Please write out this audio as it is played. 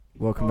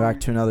Welcome back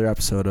to another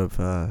episode of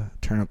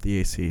Turn Up the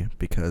AC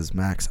because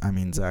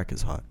Zach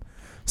is hot.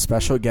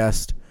 Special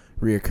guest,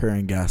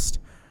 reoccurring guest.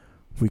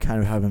 We kind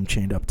of have him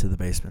chained up to the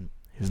basement.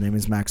 His name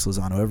is Max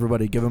Lozano.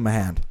 Everybody give him a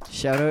hand.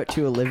 Shout out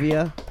to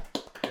Olivia.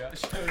 Yeah,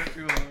 shout out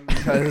to Olivia.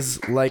 Because,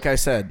 like I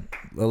said,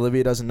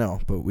 Olivia doesn't know,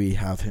 but we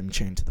have him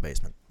chained to the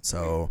basement.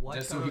 So,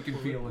 Just so he can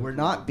feel it. We're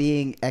not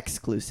being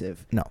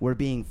exclusive. No. We're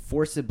being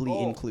forcibly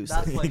inclusive.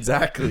 that's like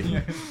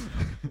exactly.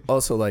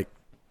 Also, like,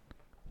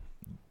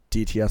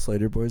 DTS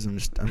later, boys. I'm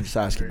just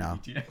asking now.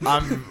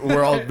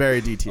 We're all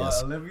very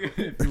DTS. Olivia,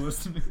 if you're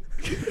listening.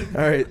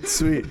 All right,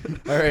 sweet.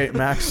 All right,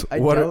 Max. I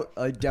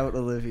doubt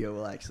Olivia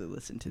will actually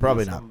listen to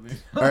Probably this. not.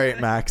 All right,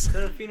 Max.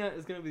 Serafina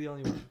is gonna be the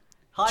only one.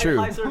 Hi, True.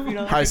 hi,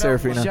 Serafina. Hi,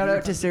 Serafina. Shout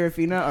out to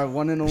Serafina, our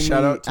one and only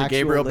Shout out to actual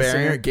Gabriel listener.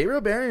 Barringer.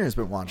 Gabriel Barringer has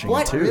been watching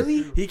What? it too.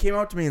 Really? He came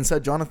out to me and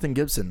said Jonathan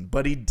Gibson,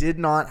 but he did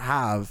not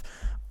have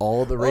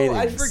all the ratings. Oh,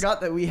 I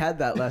forgot that we had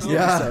that last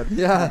Yeah, episode.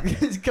 yeah.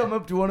 Just come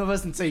up to one of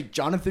us and say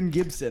Jonathan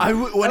Gibson. When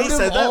Out he of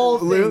said that, all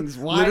literally, things,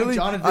 why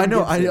Jonathan I know,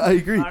 Gibson? I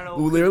agree. I don't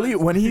know. Literally,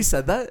 when he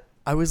said that,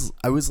 I was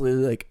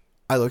literally like,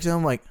 I looked at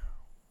him like,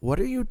 what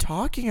are you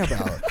talking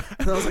about?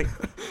 And I was like,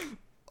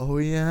 oh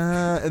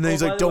yeah. And then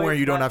he's like, don't worry,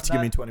 you don't have to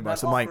give me $20.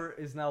 That I'm like, offer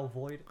is now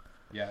void.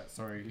 Yeah,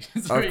 sorry.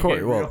 of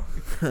course. Well,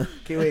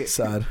 Okay, wait.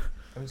 sad.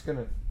 I'm just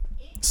gonna.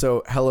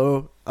 So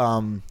hello,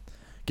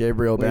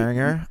 Gabriel Wait,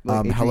 Barringer. wait,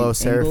 Adrian, Hello, angle the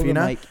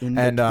Serafina. mic in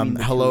And between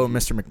the hello, two of you.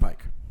 Mr. McPike.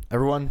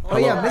 Everyone. Oh hello.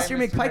 yeah, Hi, Mr.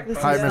 Mr. McPike.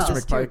 McPike. Hi, listens to Mr.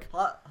 us, too.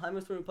 McPike. Hi,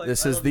 Mr. McPike.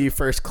 This I is love the you.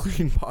 first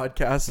clean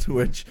podcast,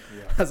 which,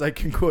 Yeah. as I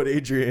can quote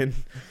Adrian,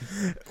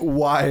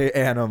 why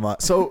anima.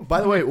 So,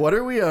 by the way, what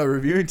are we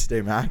reviewing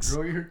today, Max?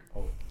 Grow your.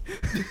 Oh.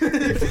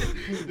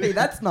 Hey,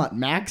 that's not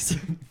Max.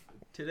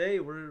 Today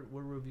we're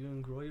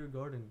reviewing "Grow Your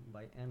Garden"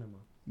 by Anima.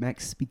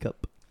 Max, speak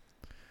up.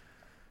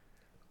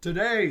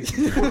 Today.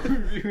 we're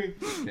reviewing-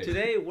 Okay.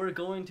 Today we're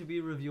going to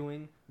be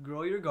reviewing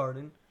 "Grow Your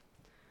Garden"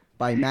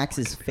 By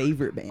Max's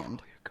favorite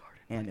band,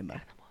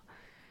 Anima.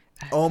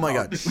 Oh my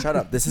God! Shut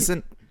up. This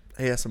isn't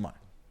ASMR.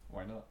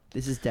 Why not?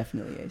 This is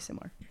definitely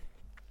ASMR.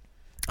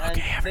 And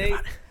Okay,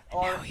 everyone. They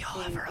are an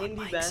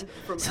indie band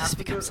from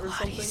Africa or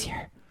something.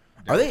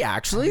 Are they Have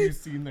actually? you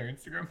seen their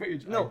Instagram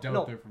page? No, I doubt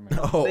no. they're from.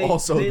 Oh, They-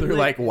 also they they're live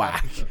like in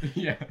whack.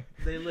 Yeah.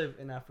 They live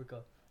in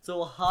Africa.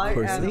 So hi,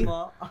 course.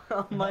 Anima.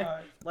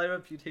 my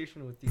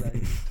reputation with you guys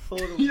is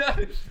totally. Yeah.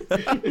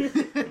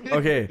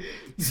 Okay,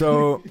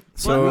 so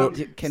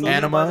Can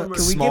Anima, we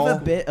small. give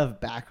a bit of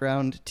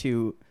background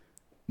to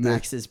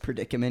Max's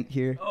predicament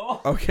here? Oh.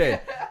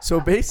 Okay,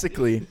 so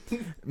basically,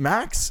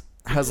 Max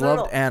has No,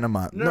 loved no.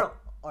 Anima. No.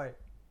 All right.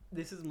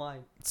 This is my.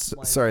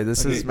 Sorry,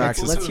 this Okay, is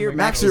Max's. let's hear Max,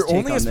 Max's you're take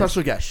only on a this.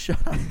 special guest.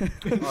 Shut up.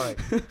 All right.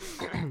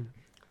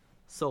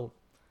 So,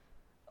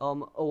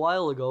 a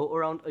while ago,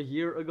 around a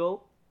year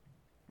ago,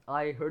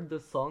 I heard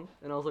this song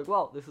and I was like,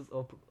 wow, this is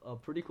a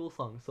pretty cool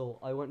song. So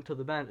I went to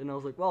the band and I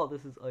was like, wow,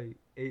 this is a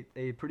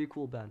pretty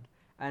cool band.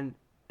 And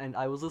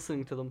I was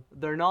listening to them.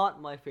 They're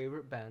not my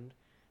favorite band.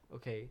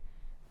 Okay.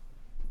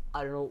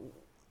 I don't know.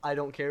 I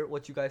don't care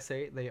what you guys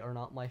say. They are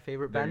not my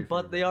favorite They're band, your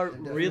but favorite they are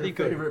band. really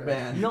good. favorite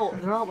band. No,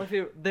 they're not my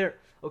favorite. They're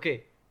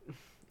okay.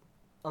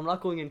 I'm not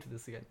going into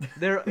this again.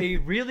 They're a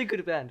really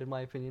good band in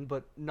my opinion,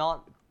 but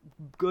not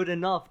good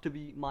enough to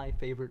be my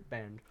favorite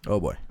band. Oh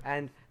boy.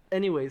 And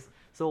anyways,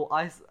 so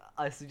I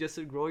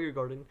suggested Grow Your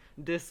Garden,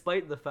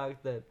 despite the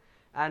fact that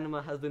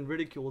Anima has been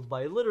ridiculed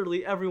by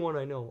literally everyone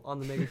I know on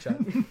the Mega Chat.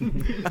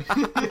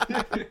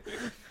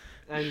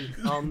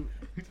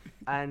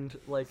 and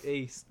like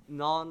a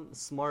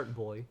non-smart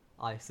boy,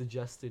 I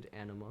suggested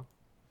Anima.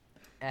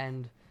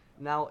 And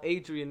now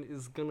Adrian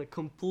is gonna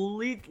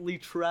completely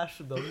trash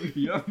them.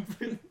 Yep.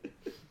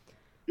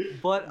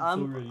 But so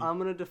I'm ready.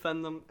 gonna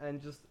defend them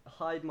and just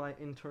hide my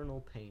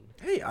internal pain.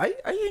 Hey, I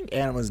think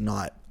Anima's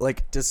not.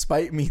 Like,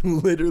 despite me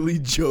literally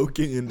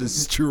joking and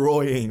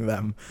destroying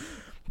them,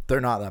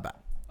 they're not that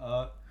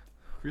bad.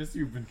 Chris,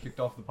 you've been kicked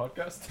off the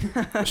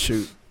podcast.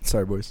 Shoot.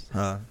 Sorry, boys.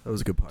 That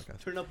was a good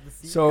podcast. Turn up the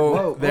seat.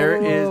 So, there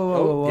is...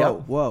 Whoa, yeah.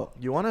 whoa.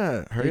 You want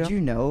to hurry Did up?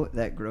 you know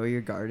that Grow Your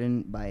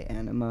Garden by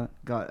Anima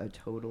got a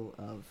total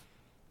of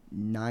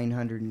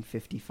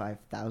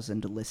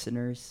 955,000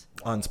 listeners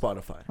On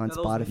Spotify. on Now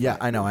those- Spotify? Yeah,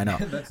 I know.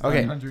 That's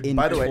Okay, 900 in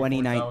by the way-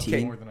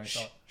 2019. more than I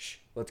thought. Shh.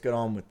 Let's get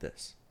on with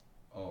this.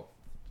 Oh,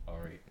 all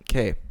right.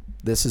 Okay,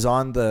 this is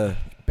on the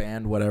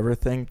band whatever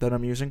thing that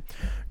I'm using.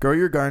 Grow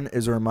Your Garden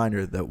is a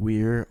reminder that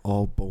we're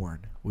all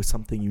born with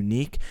something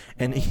unique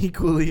and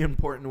equally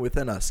important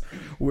within us.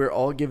 We're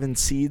all given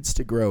seeds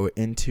to grow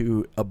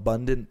into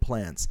abundant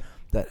plants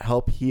that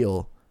help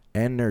heal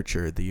and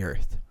nurture the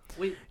earth.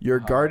 Wait, Your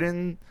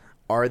garden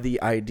are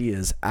the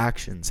ideas,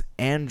 actions,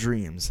 and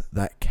dreams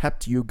that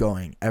kept you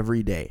going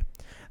every day,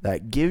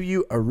 that give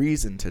you a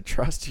reason to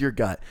trust your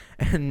gut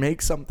and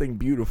make something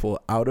beautiful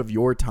out of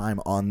your time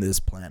on this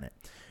planet.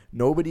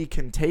 Nobody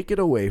can take it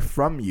away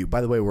from you. By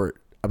the way, we're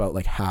about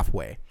like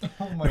halfway.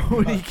 Oh my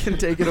Nobody god. can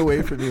take it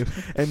away from you,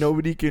 and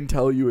nobody can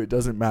tell you it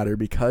doesn't matter,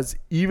 because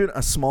even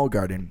a small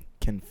garden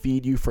can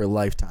feed you for a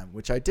lifetime,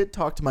 which I did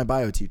talk to my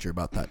bio teacher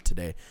about that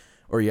today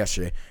or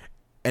yesterday,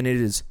 and it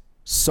is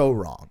so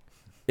wrong.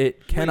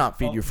 It cannot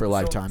feed you for a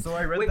lifetime. So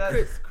I read Wait, that.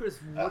 Chris,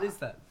 what is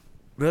that?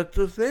 That's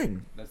the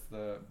thing. That's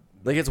the.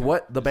 Like, it's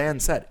what the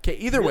band said. Okay,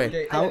 either way.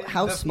 Okay,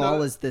 How that's small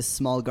the- is this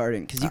small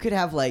garden? Because you could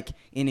have like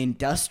an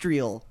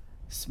industrial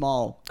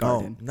small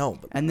garden, Oh, no.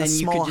 And a then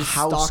you could small just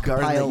house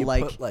garden that stockpile, you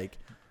like, put, like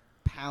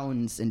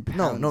pounds and no,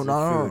 pounds no, of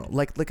no, no, food.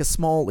 like a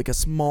small Wait,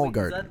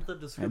 garden. Is that the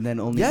description? And then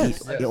only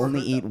Yes. eat, you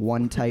only eat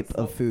one type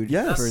of food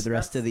Yes. for the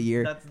rest of the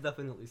year. That's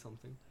definitely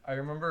something. I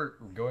remember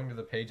going to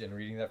the page and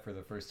reading that for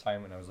the first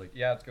time, and I was like,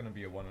 "Yeah, it's gonna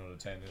be a 1 out of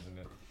 10, isn't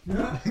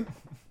it?"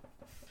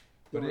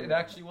 But it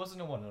actually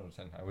wasn't a 1 out of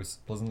 10. I was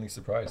pleasantly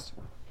surprised.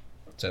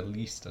 It's at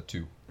least a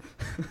 2.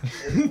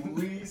 At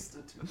least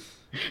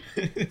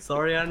a 2.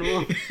 Sorry,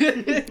 Animal.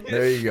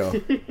 There you go.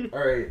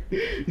 All right.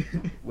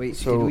 Wait,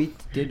 So-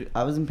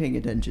 I wasn't paying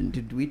attention.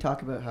 Did we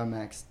talk about how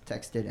Max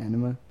texted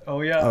Anima?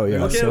 Oh yeah. Oh,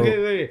 yeah. Okay, so-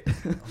 wait.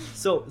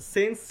 So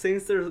since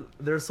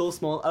they're so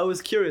small, I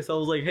was curious. I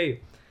was like,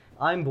 hey,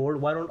 I'm bored.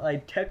 Why don't I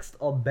text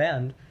a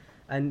band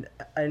and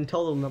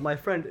tell them that my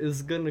friend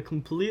is gonna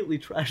completely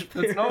trash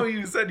That's their- not what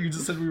you said. You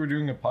just said we were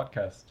doing a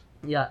podcast.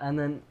 Yeah, and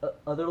then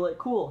they're like,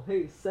 cool.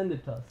 Hey, send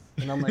it to us.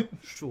 And I'm like,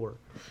 sure.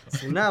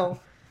 So now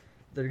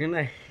they're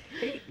gonna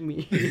hate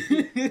me.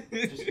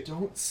 Just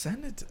don't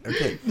send it.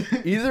 Okay.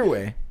 Either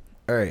way.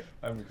 All right.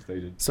 I'm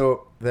excited.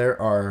 So there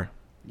are.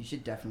 You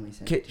should definitely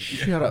send Okay, it to me.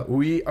 shut up.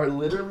 We are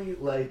literally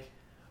like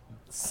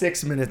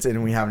 6 minutes in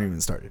and we haven't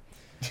even started.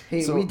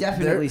 Hey, So we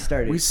definitely there-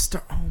 started. We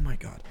start. Oh my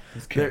god.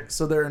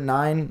 So there are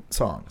 9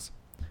 songs.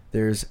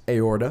 There's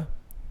Aorta,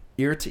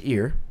 Ear to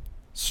Ear,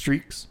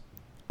 Streaks,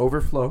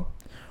 Overflow,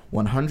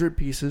 100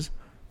 Pieces,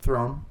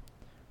 Throne,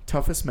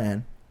 Toughest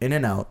Man, In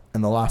and Out,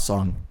 and the last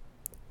song,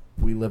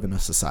 We Live in a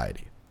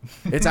Society.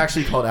 It's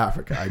actually called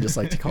Africa. I just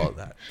like to call it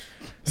that.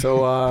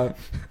 So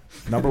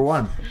number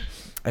 1,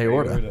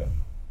 Aorta.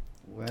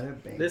 What a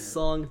banger. This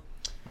song.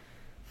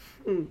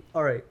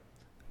 All right.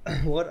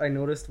 What I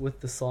noticed with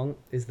the song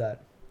is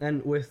that,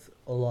 and with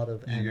a lot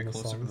of You get anime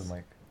closer to songs, the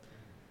mic.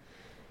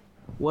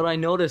 what I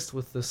noticed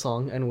with the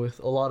song and with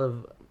a lot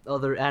of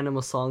other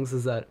anime songs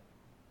is that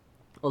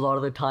a lot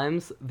of the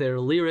times their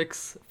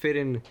lyrics fit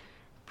in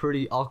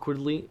pretty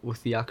awkwardly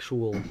with the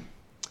actual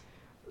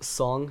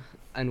song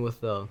and with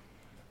the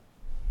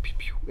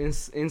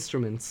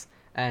instruments,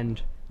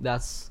 and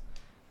that's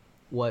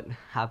what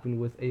happened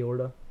with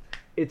Aorta.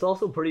 It's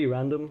also pretty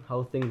random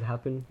how things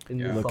happen in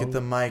Yeah. the Look song. at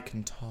the mic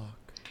and talk.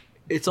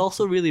 It's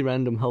also really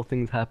random how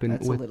things happen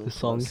That's a with little the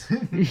songs,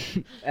 close.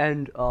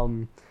 and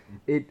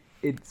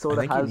it sort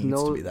I of think it has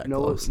needs to no be that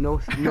no close. no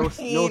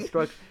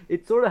structure.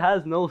 It sort of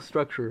has no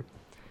structure,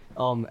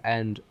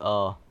 and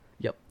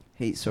yep.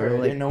 Hey, Sorry, sort I of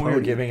like didn't know we were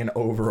Pony. giving an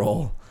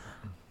overall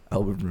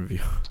album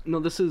review. No,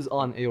 this is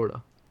on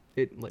Aorta.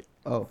 It like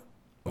Oh,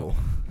 Oh.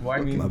 Well,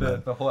 I mean, My the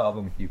bad. whole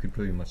album, you could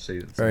pretty much say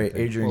the All same right,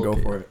 thing. Adrian,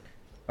 Okay. go for it.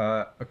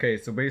 Okay,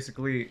 so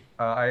basically,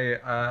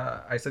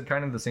 I said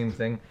kind of the same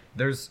thing.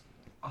 There's,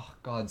 oh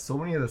god, so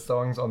many of the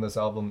songs on this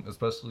album,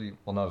 especially,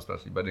 well, not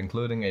especially, but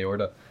including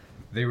Aorta,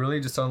 they really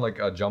just sound like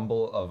a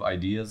jumble of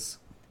ideas.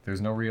 There's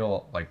no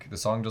real, like, the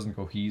song doesn't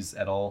cohese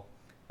at all.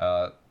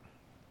 The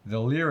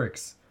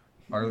lyrics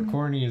are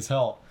corny as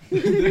hell.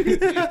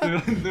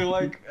 they're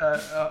like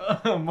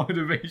a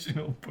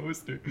motivational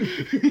poster.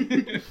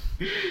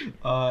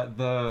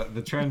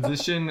 The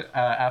transition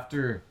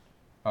after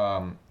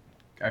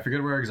I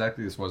forget where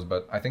exactly this was,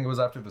 but I think it was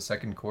after the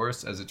second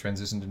chorus as it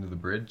transitioned into the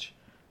bridge.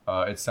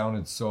 It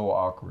sounded so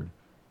awkward.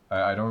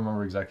 I don't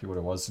remember exactly what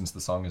it was since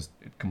the song is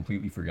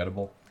completely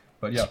forgettable.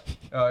 But yeah,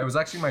 it was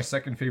actually my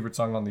second favorite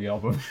song on the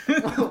album.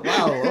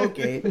 wow.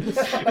 Okay.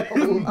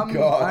 I'm,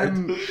 God.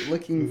 I'm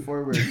looking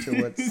forward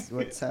to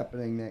what's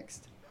happening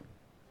next.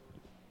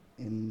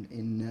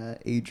 In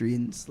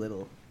Adrian's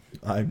little.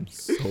 I'm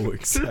so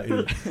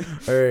excited.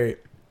 All right,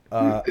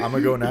 I'm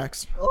gonna go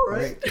next. All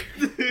right.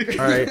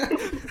 All right.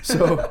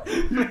 So,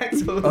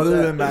 Max, what was other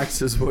that? than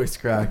Max's voice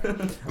crack,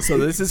 so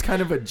this is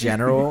kind of a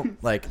general,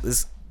 like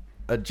this,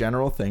 a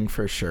general thing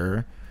for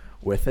sure.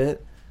 With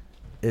it,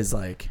 is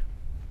like.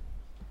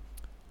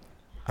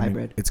 I mean,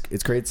 Hybrid.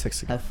 it's grade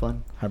 6 again. Have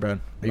fun. Hi, Brad.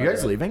 Are you Bye, guys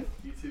Brad. leaving?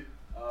 You too.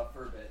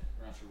 For a bit.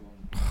 We're not sure when.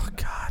 Oh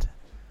God.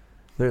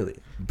 Literally,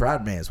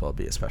 Brad may as well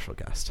be a special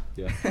guest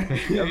Yeah.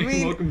 I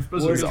mean, Welcome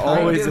special He's guest.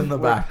 always in the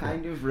we're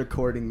background. kind of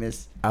recording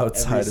this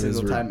outside every of his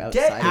single room. time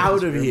Get outside out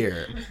his of room.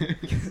 here.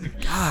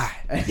 God.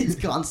 And it's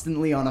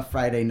constantly on a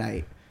Friday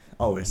night.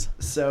 Always.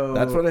 So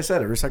That's what I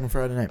said. Every second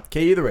Friday night.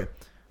 Okay. Either way,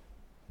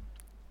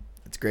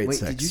 it's grade Wait,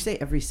 6. did you say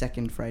every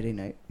second Friday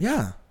night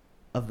Yeah.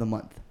 of the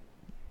month?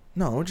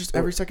 No, just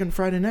every second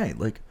Friday night.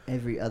 Like,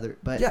 Every other,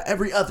 but yeah,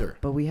 every other.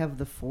 But we have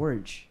the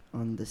Forge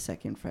on the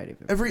second Friday. Of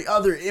Every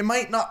other. It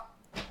might not.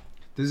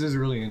 This is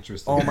really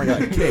interesting. Oh my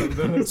God.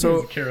 Okay.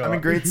 So Carry I'm in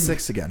on. grade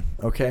 6 again.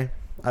 Okay.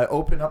 I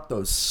open up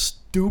those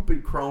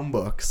stupid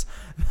Chromebooks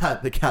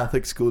that the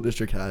Catholic school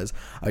district has.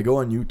 I go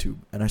on YouTube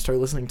and I start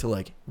listening to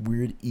like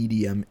weird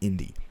EDM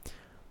indie.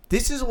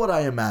 This is what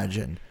I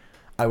imagine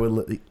I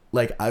would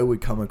I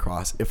would come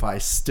across if I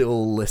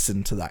still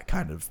listened to that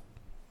kind of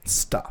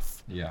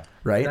stuff, Yeah.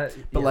 right? That-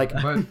 But yeah, like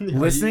that- But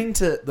listening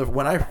to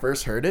when I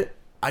first heard it,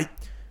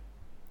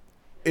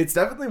 it's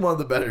definitely one of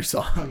the better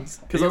songs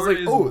because I was like,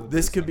 Aorta is oh, one of the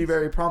this best could be songs.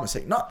 very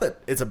promising. Not that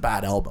it's a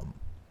bad album.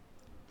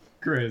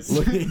 Chris.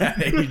 Looking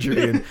at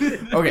Adrian.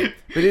 Okay,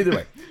 but either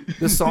way,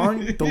 the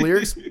song, the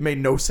lyrics made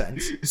no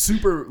sense.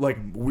 Super like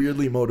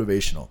weirdly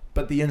motivational,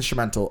 but the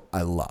instrumental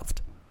I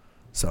loved.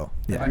 So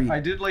yeah, I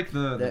did like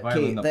the The, violin that the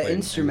played in the second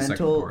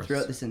instrumental chorus.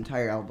 throughout this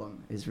entire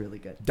album is really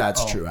good.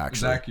 that's Oh, true.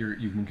 Actually, Zach,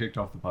 you've been kicked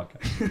off the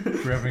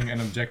podcast for having an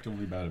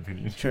objectively bad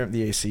opinion. turn up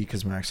the AC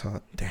because Max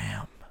hot.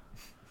 Damn.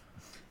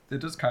 It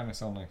does kind of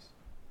sound nice.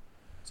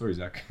 Sorry,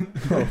 Zach. Yeah,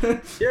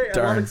 I'm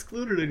Darn. not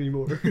excluded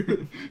anymore.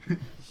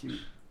 Shoot.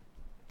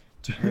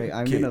 All right,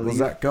 I'm Okay, gonna well, leave.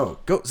 Zach, go.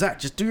 Zach,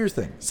 just do your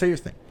thing. Say your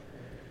thing.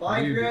 Bye,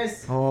 You-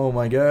 Chris. Oh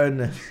my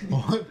goodness.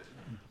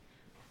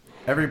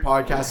 Every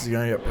podcast is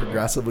gonna get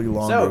progressively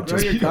longer. So, Grow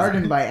just Your because-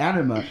 Garden by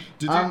Anima.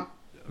 Did you?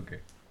 Okay.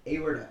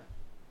 Aorta.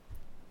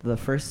 The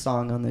first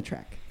song on the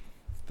track.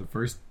 The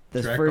first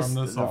The track first, on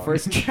the the song.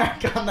 first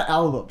track on the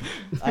album.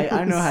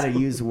 I know how to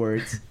use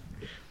words.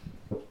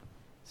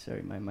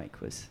 Sorry, my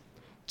mic was.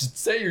 Just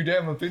say your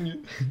damn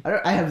opinion.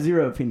 I have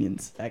zero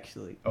opinions,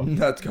 actually. Oh.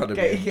 That's gotta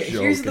Okay, be a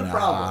joke here's the and a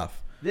problem.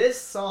 half. This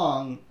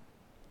song,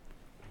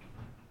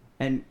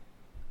 and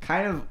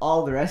kind of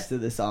all the rest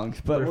of the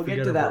songs, but They're we'll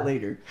get to that forgettable.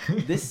 later.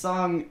 This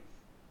song,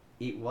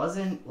 it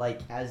wasn't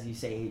like, as you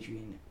say,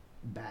 Adrian,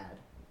 bad.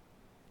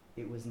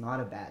 It was not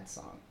a bad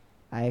song.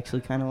 I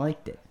actually kind of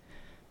liked it,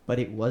 but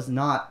it was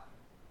not.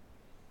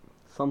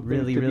 Something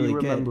Really, to really be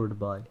good. remembered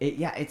by.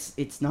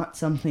 It's not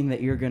something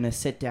that you're gonna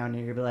sit down and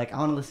you're gonna be like, I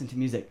want to listen to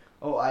music.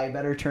 Oh, I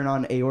better turn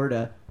on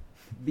Aorta,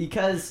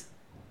 because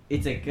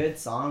it's a good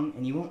song,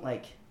 and you won't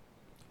like,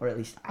 or at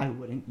least I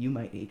wouldn't. You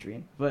might,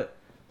 Adrian, but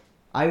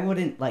I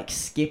wouldn't like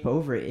skip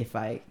over it if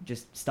I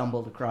just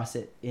stumbled across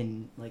it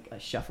in like a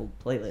shuffled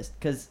playlist,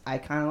 because I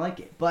kind of like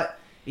it. But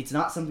it's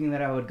not something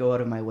that I would go out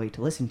of my way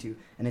to listen to,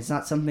 and it's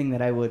not something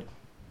that I would.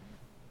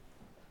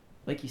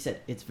 Like you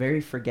said, it's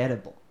very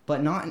forgettable,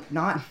 but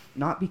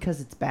not because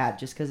it's bad,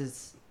 just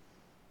because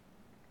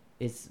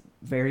it's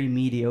very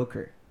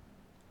mediocre.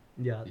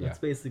 Yeah, Yeah. that's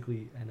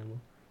basically Animal.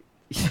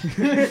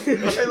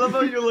 I love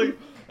how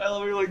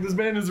you're like, this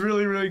band is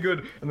really, really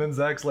good. And then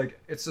Zach's like,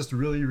 it's just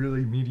really,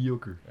 really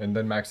mediocre. And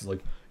then Max is like,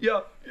 yeah,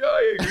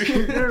 I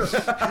agree.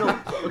 No,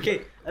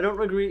 okay, I don't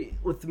agree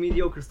with the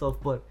mediocre stuff,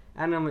 but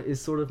Anima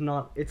is sort of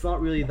not. It's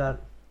not really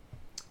that.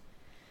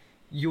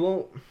 You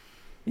won't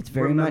It's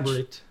very remember much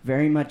it.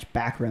 very much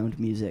background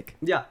music.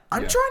 Yeah.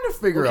 I'm Yeah. trying to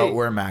figure Okay. out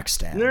where Max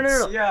stands.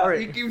 No. Yeah, All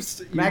right.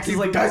 Max is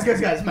like,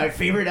 guys, my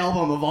favorite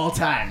album of all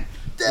time.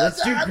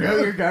 Let's do Grow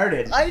Your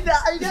Garden. I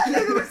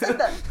never said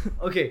that.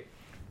 Okay,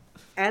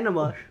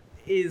 Anima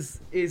is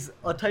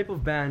a type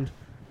of band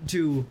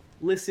to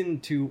listen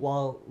to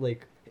while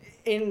like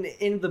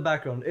in the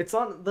background. It's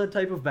not the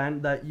type of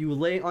band that you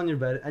lay on your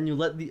bed and you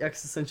let the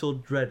existential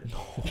dread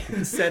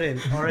set in.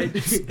 All right.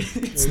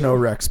 It's no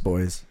Rex,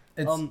 boys.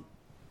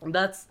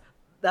 That's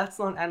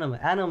not Anima.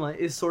 Anima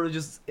is sort of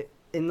just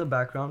in the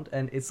background,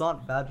 and it's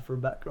not bad for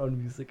background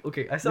music.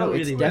 Okay, I sound No,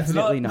 it's really def- weird.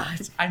 Definitely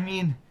not. I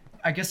mean,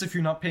 I guess if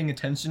you're not paying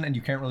attention and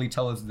you can't really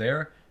tell it's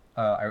there,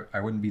 I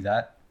wouldn't be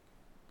that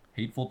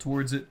hateful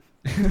towards it.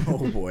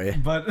 Oh boy.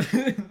 But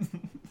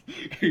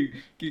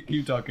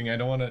keep talking. I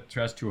don't want to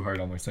trash too hard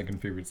on my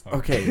second favorite song.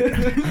 Okay.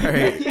 All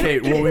right. Okay.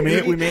 Well, we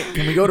made.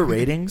 Can we go to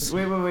ratings?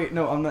 Wait.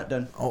 No, I'm not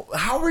done. Oh,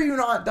 how are you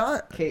not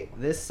done? Okay,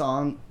 this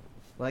song,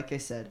 like I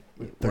said,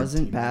 it 13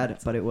 wasn't bad,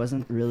 minutes. but it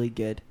wasn't really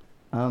good.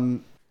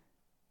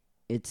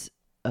 It's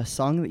a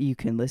song that you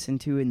can listen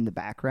to in the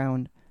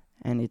background,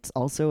 and it's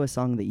also a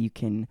song that you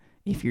can,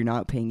 if you're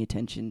not paying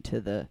attention to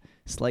the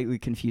slightly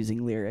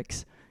confusing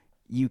lyrics,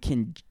 you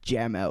can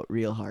jam out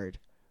real hard.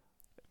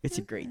 It's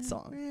a great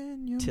song,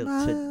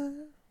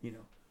 you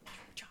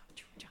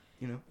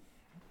know.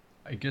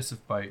 I guess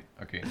if by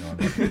okay, no, I'm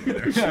not gonna go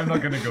there. I'm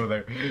not gonna go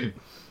there.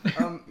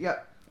 Yeah,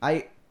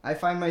 I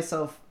find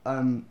myself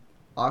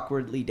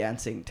awkwardly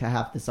dancing to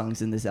half the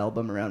songs in this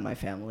album around my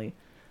family,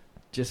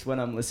 just when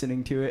I'm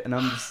listening to it, and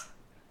I'm just,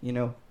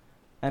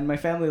 and my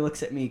family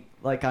looks at me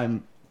like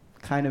I'm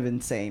kind of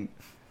insane,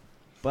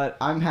 but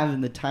I'm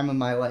having the time of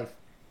my life,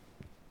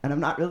 and I'm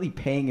not really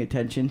paying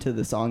attention to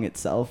the song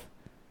itself,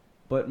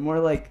 but more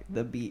like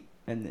the beat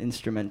and the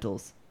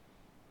instrumentals.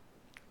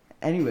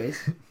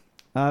 Anyways,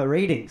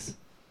 ratings.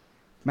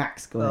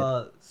 Max, go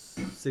ahead.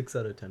 6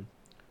 out of 10.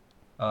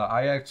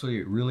 I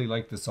actually really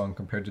like this song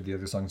compared to the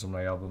other songs on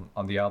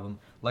the album.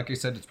 Like I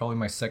said, it's probably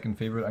my second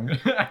favorite.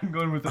 I'm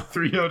going with a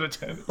 3 out of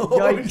 10.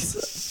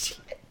 Yikes.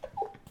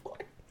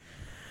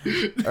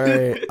 All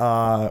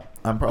right.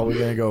 I'm probably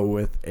gonna go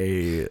with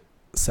a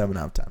 7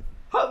 out of 10.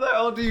 How the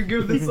hell do you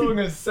give this song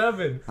a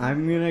 7?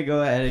 I'm gonna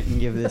go ahead and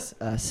give this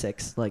a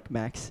 6, like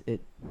Max.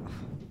 Thank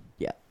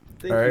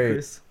All you, right.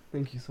 Chris.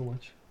 Thank you so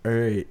much. All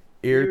right.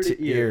 Ear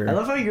to ear. I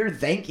love how you're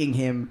thanking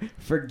him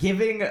for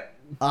giving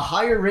a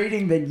higher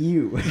rating than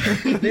you.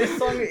 This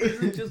song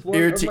isn't just one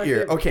Ear of to my ear.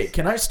 favorites. Okay,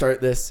 can I start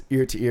this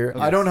ear to ear?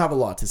 I don't have a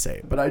lot to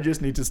say, but I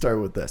just need to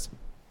start with this.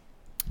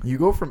 You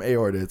go from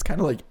Aorta, it's kind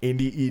of like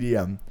indie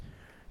EDM,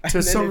 to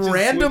then some it just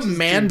random switches to-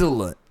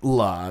 Mandarin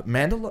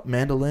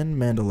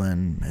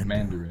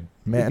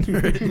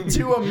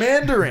to a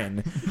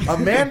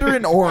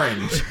Mandarin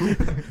orange.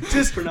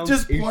 just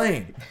Pronunciation.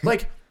 plain.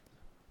 Like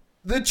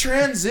the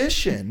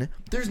transition,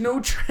 there's no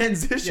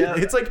transition. Yeah,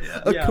 it's like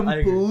a yeah, I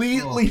agree.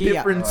 completely Yeah.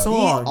 different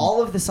song.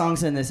 All of the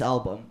songs in this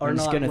album, Are I'm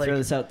just not, gonna like- throw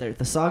this out there.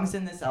 The songs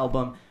in this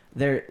album,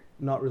 they're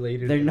Not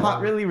related. they're at not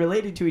all. really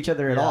related to each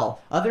other at Yeah.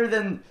 all. Other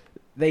than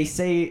they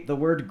say the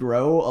word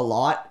grow a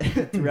lot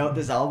throughout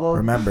this album.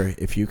 Remember,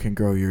 if you can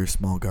grow your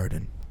small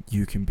garden,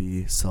 you can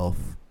be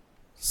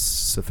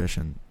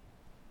self-sufficient.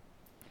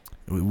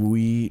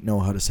 We know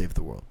how to save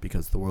the world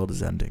because the world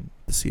is ending.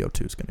 The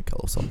CO2 is going to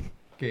kill us all.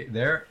 Okay,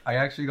 there I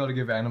actually got to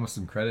give Anima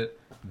some credit.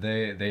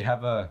 They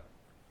have a.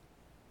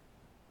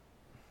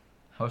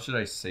 How should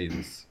I say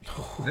this?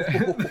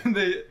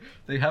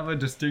 they have a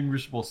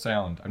distinguishable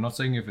sound. I'm not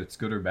saying if it's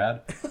good or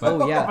bad, but,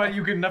 Oh, yeah. but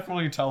you can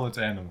definitely tell it's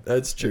Anima.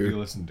 That's If you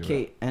listen to it.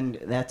 Okay, and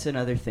that's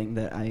another thing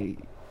that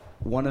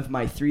one of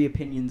my 3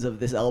 opinions of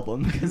this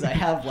album, because I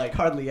have like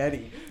hardly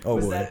any, Oh,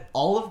 was boy. that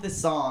all of the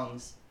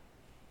songs,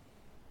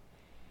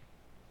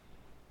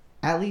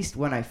 at least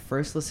when I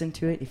first listened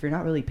to it, if you're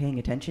not really paying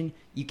attention,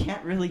 you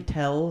can't really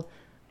tell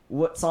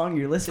what song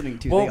you're listening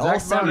to. Well, they all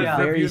Zach sound Brown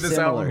very reviewed this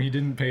album similar. he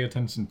didn't pay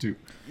attention to.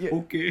 Yeah.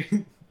 Okay.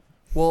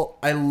 Well,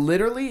 I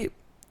literally,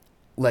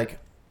 like,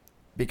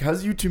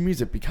 because YouTube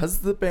Music, because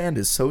the band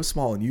is so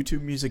small and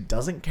YouTube Music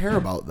doesn't care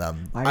about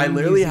them, Why are I you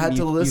literally using had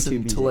to YouTube listen to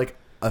Music? like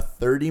a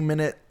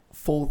 30-minute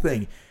full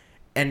thing.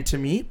 And to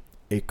me,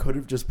 it could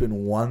have just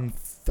been one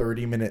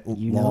 30-minute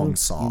long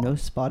song. You know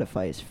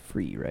Spotify is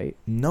free, right?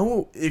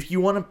 No, if you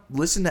want to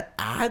listen to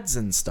ads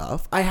and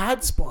stuff, I had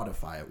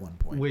Spotify at one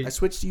point. Wait. I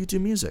switched to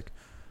YouTube Music.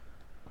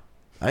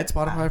 I had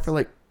Spotify for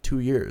like 2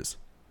 years.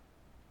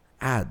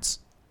 Ads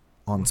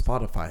on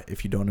Spotify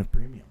if you don't have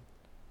premium.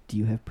 Do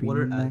you have What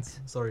are premium, ads?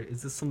 Max? Sorry,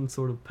 is this some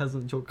sort of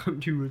peasant joke I'm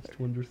too rich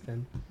to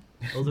understand?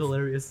 That was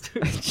hilarious.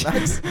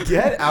 Max,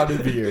 get out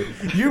of here.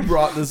 You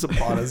brought this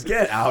upon us.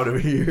 Get out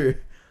of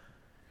here.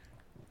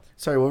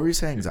 Sorry, what were you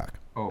saying, Zach?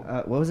 Oh,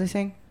 What was I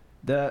saying?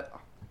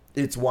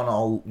 It's one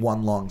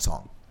long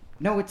song.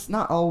 No, it's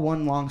not all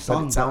one long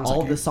song, but sounds all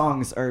like the it.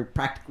 songs are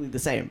practically the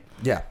same.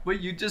 Yeah.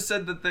 wait, you just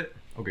said that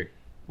Okay.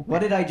 What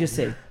did I just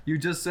say? You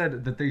just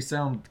said that they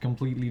sound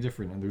completely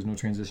different and there's no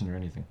transition or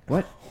anything.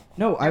 What?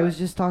 No, I was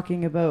just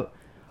talking about.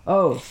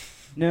 Oh,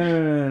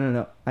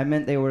 no. I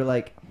meant they were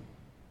like.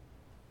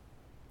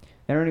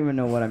 I don't even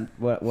know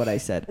what I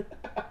said.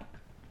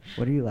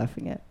 What are you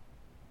laughing at?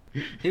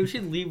 Hey, we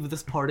should leave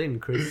this part in,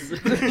 Chris.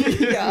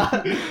 Yeah.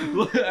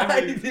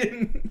 I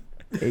didn't.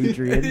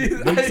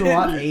 Adrian. Thanks a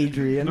lot,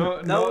 Adrian.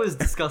 No, That was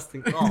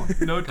disgusting. Oh,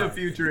 Note to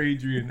future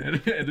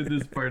Adrian. Edit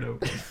this part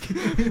out.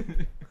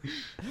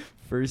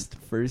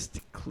 First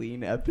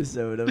clean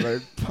episode of our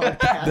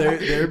podcast.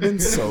 There have been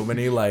so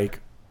many like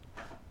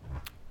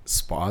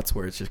spots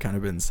where it's just kind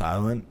of been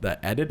silent that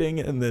editing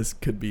in this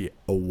could be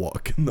a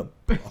walk in the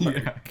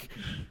park.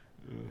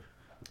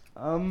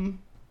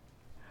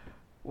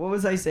 What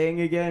was I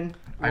saying again?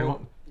 I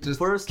don't just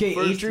first. Okay,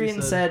 first you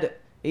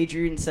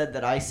Adrian said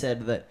that I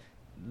said that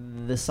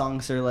the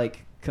songs are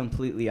like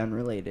completely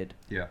unrelated,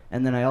 yeah.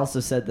 and then I also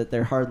said that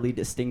they're hardly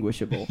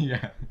distinguishable.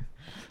 Yeah.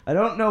 I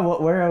don't know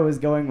where I was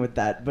going with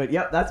that, but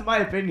yep, that's my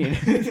opinion.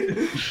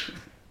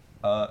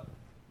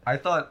 I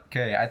thought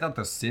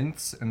the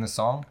synths in the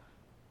song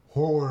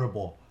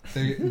horrible.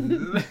 They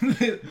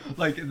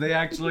they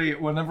actually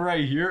whenever I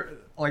hear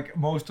like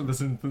most of the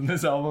synths in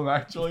this album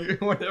actually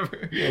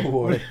whenever Oh,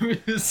 boy.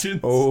 whenever the synths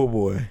Oh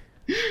boy.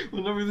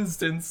 whenever the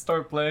synths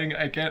start playing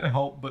I can't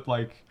help but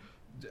like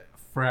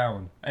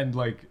frown and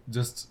like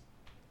just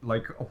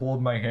like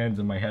hold my hands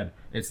in my head.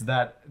 It's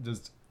that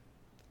just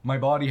my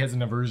body has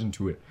an aversion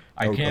to it.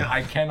 Okay.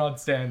 I cannot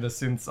stand the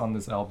synths on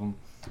this album.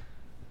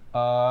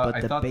 But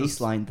I the thought bass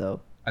line,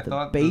 though, I the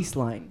thought bass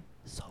line,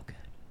 so good.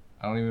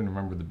 I don't even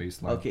remember the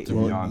bass line. Okay, to be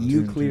well, honest.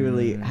 you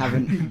clearly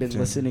haven't been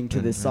listening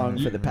to this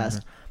song for the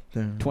past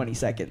 20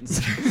 seconds.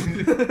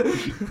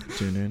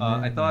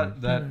 I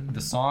thought that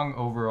the song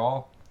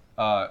overall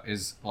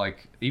is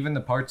like even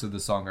the parts of the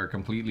song are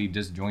completely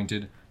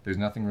disjointed. There's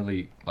nothing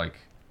really like.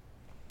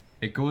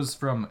 It goes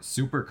from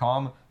super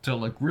calm to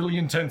like really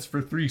intense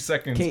for 3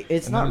 seconds. Okay,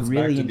 it's and then not back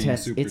really to being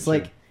intense. super It's chill.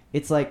 like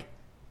it's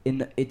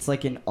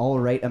like an all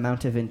right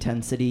amount of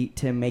intensity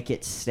to make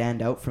it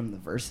stand out from the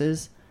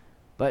verses,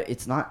 but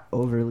it's not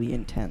overly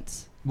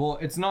intense. Well,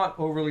 it's not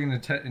overly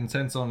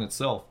intense on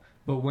itself,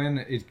 but when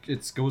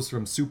it goes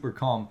from super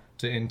calm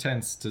to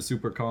intense to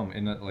super calm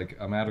in like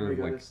a matter of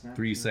like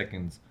 3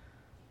 seconds,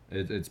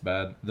 it's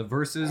bad. The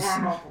verses,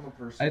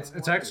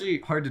 it's actually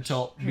hard to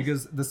tell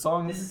because the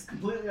song, is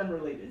completely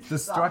unrelated. the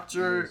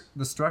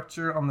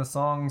structure on the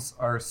songs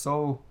are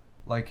so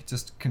like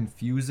just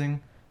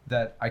confusing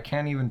that I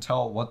can't even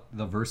tell what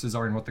the verses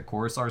are and what the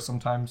chorus are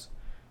sometimes,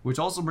 which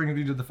also brings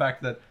me to the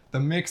fact that the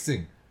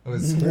mixing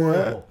was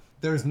horrible.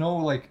 There's no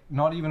like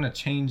not even a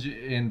change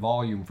in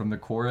volume from the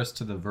chorus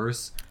to the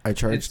I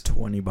charge It's-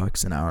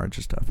 $20 an hour,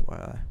 just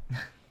FYI.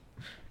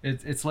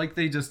 It's like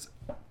they just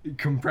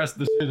compress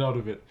the shit out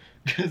of it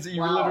because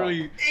you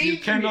literally you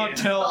cannot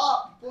tell.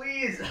 Stop,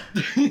 please.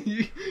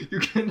 you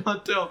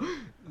cannot tell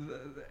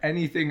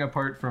anything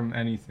apart from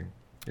anything.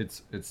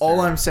 It's All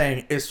terrible. I'm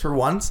saying is, for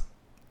once,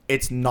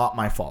 it's not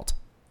my fault.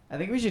 I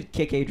think we should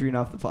kick Adrian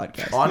off the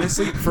podcast.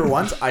 Honestly, for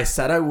once, I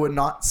said I would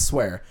not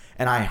swear,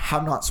 and I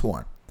have not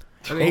sworn.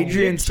 Okay,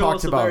 Adrian's Nick showed talked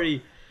us a about.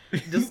 very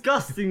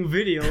disgusting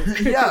video.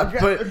 Yeah,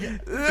 but but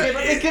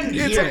they couldn't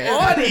it's hear an it.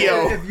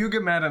 audio. If you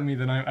get mad at me,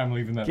 then I'm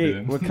leaving that bit Okay,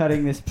 in. we're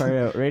cutting this part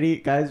out. Ready,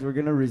 guys? We're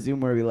gonna resume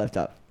where we left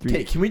off. Okay,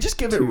 3, can we just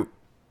give it? 2,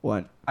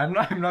 1. I'm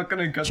not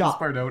gonna cut Chop. this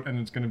part out, and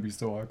it's gonna be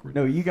so awkward.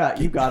 No, you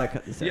gotta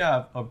cut this out.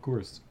 Yeah, of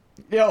course.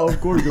 Yeah, of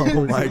course.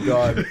 Oh my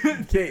god.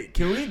 Okay,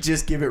 can we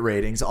just give it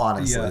ratings?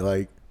 Honestly, Yeah.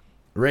 like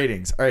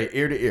ratings. All right,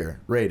 ear to ear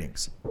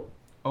ratings.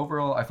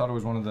 Overall, I thought it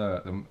was one of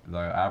the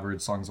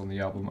average songs on the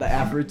album. The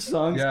average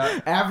songs.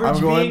 Yeah. Average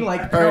I'm going- being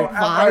like all right,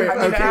 0.5. all right, I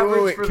mean, okay,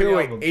 average wait, for okay, the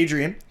wait. album.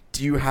 Adrian,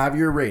 do you have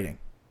your rating?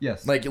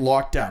 Yes. Like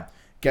locked down.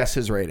 Guess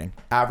his rating.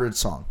 Average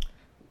song.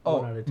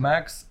 1 out oh, of 10.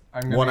 Max.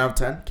 I'm gonna, 1 out of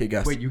 10. Okay,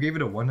 guess. Wait, you gave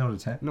it a 1 out of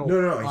 10? No,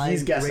 No, I'm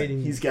he's guessing.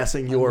 rating- He's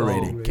guessing your I'm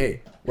rating. rating.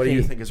 Okay, what do you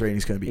Okay. think his rating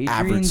is going to be? Adrian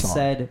Average song.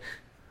 said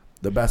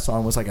The best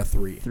song was like a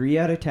 3. 3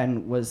 out of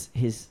 10 was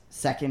his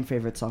second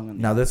favorite song on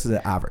the Now this is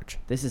an average.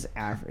 This is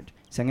average.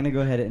 So I'm gonna go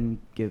ahead and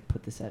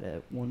put this at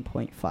a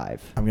 1.5.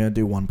 I'm gonna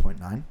do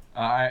 1.9.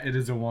 It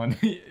is a 1.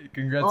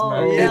 Congrats, Oh,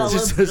 Max. yeah, it's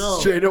just let's a go.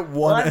 straight up 1,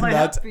 Why am and I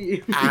that's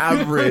happy?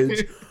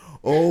 average.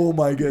 Oh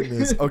my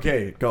goodness.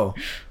 Okay, go.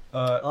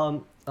 Uh,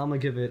 I'm gonna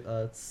give it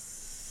Oh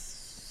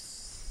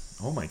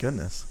my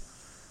goodness.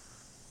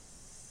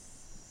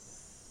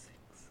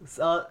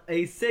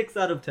 a 6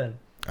 out of 10.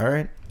 All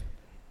right.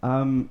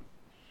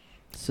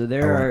 So I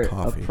there want are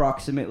coffee.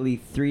 approximately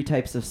 3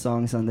 types of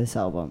songs on this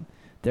album.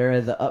 There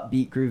are the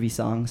upbeat, groovy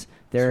songs.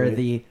 There are Sweet.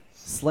 the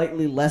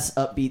slightly less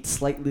upbeat,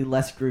 slightly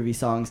less groovy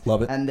songs.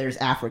 Love it. And there's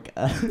Africa.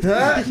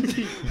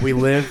 We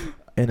live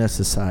in a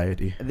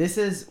society. This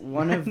is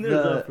one of There's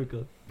the.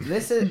 Africa.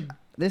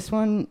 This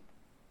one.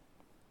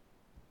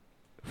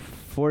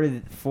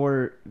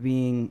 For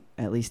being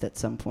at least at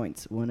some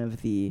points one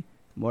of the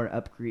more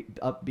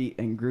upbeat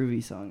and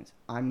groovy songs,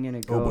 I'm gonna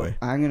go. Oh boy.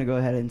 I'm gonna go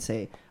ahead and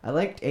say I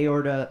liked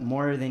Aorta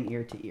more than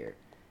Ear to Ear.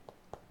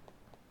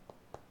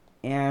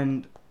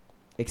 And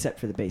except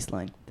for the bass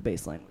line. The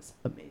bass line was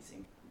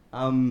amazing.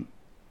 I'm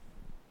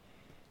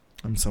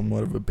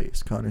somewhat of a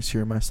bass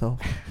connoisseur myself.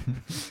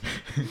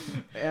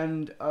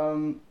 And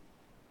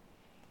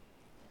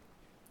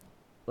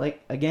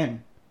like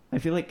again, I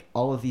feel like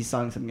all of these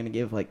songs I'm gonna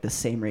give like the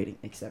same rating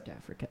except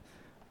Africa,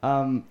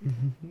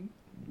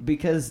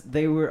 because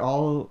they were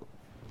all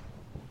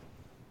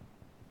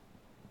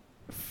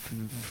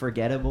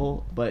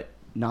forgettable but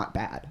not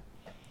bad.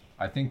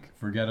 I think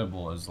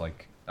forgettable is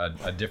like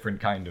a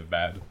different kind of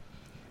bad.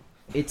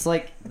 It's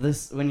like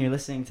this when you're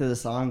listening to the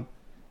song,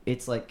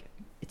 it's like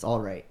it's all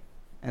right,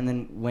 and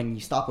then when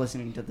you stop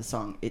listening to the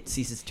song, it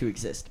ceases to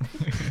exist.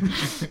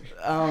 So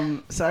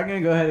I'm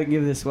gonna go ahead and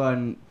give this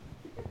one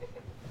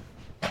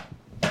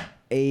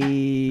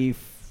a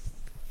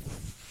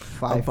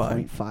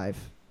 5.5.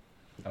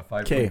 A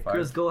 5.5. Okay.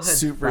 Chris, go ahead.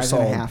 Super 5 and a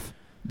solid. half.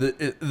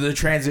 The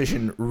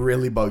transition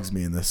really bugs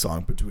me in this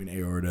song between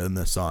Aorta and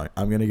this song.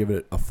 I'm gonna give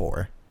it a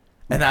 4,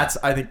 and that's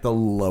I think the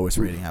lowest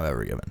rating I've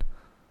ever given.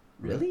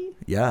 Really?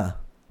 Yeah,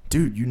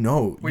 dude, you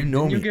know Wait, you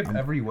know didn't me. you give I'm-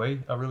 Every Way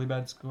a really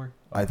bad score?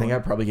 I think I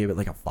probably gave it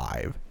like a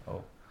 5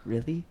 Oh.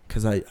 Really?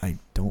 because I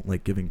don't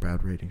like giving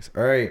bad ratings.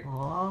 All right,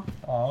 Aww.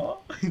 Aw.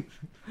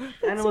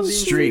 Animal being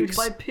Streaks. saved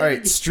by All pig.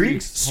 right,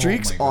 Streaks. Oh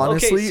Streaks. my God.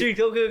 Honestly, Okay, Streaks.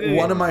 Okay.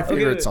 one of my Okay,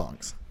 favorite wait.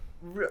 songs.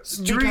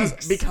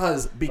 Streaks.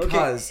 Because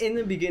Okay, in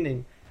the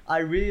beginning, I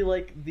really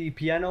like the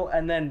piano,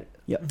 and then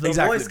Yep. the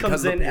Exactly, voice because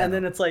comes of the in, piano. and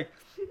then it's like,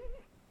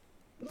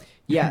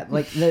 Yeah,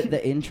 like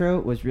the intro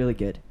was really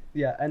good.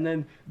 yeah, and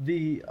then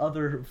the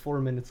other 4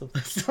 minutes of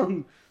the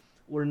song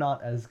were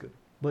not as good.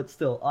 But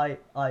still, I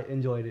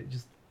enjoyed it.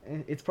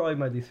 It's probably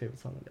my least favorite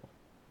song on the album.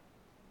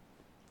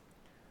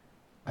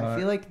 I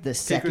feel like the Kickers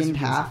second music.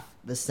 half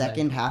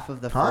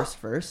of the Huh? first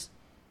verse,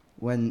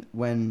 when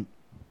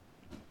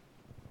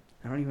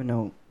I don't even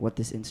know what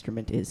this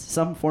instrument is.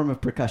 Some form of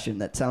percussion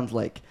that sounds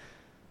like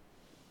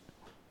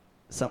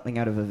something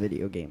out of a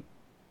video game.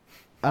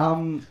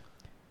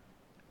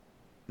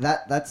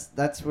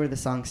 That's where the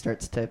song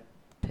starts to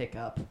pick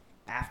up.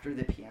 After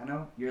the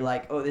piano, you're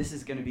like, oh, this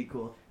is gonna be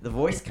cool. The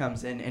voice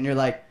comes in, and you're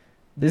like,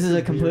 this is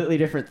a completely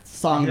different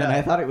song than Yeah.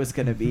 I thought it was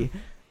gonna be.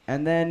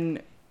 And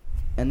then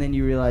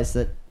you realize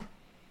that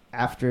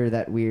after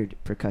that weird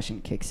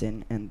percussion kicks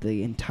in, and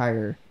the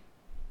entire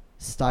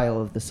style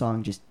of the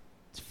song just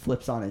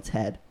flips on its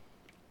head.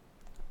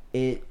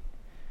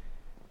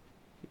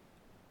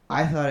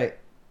 I thought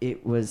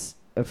it was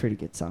a pretty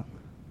good song.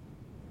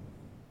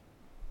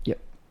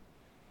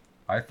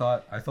 I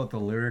thought the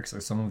lyrics are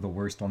some of the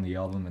worst on the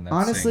album, and that's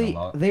Honestly, saying a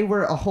lot. they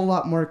were a whole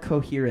lot more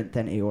coherent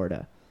than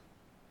Aorta.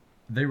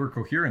 They were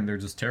coherent. They're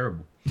just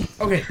terrible.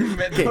 okay,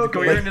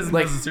 Coherent isn't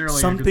like necessarily a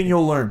good something thing.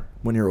 you'll learn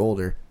when you're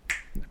older.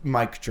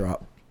 Mic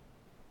drop,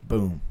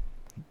 boom.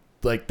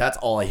 Like that's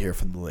all I hear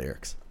from the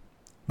lyrics.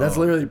 That's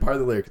Oh. literally part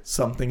of the lyric.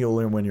 Something you'll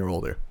learn when you're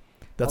older.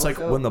 That's like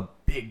Also, when the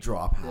big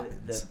drop the,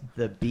 happens.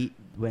 the beat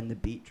when the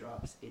beat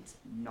drops, it's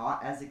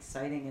not as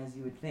exciting as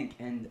you would think,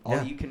 and all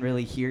Yeah. you can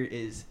really hear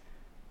is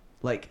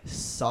like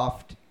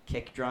soft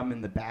kick drum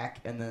in the back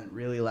and then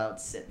really loud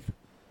synth.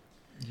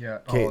 Yeah.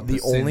 Okay, oh, the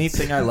only synths.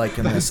 thing I like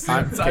in The this,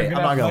 synths, I'm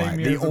gonna not gonna have lie. The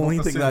nightmares only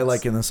about the thing that I synths.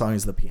 like in the song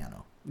is the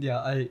piano. Yeah,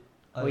 I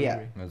Oh, yeah.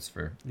 agree. That's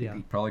fair. Yeah.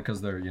 Probably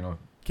because they're Okay, do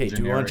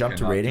you want generic to jump and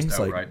to not just ratings?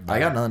 Like, outright I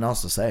got bad. nothing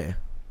else to say.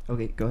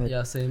 Okay, go ahead.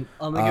 Yeah, same.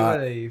 I'm gonna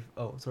give it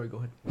a. Oh, sorry.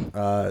 Go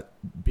ahead.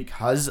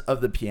 Because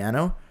of the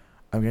piano,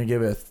 I'm gonna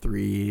give it a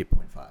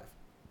 3.5.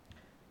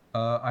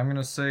 I'm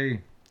gonna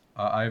say,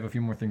 I have a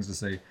few more things to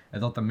say. I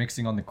thought the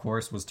mixing on the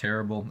chorus was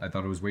terrible. I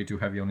thought it was way too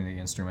heavy on the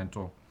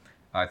instrumental.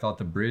 I thought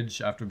the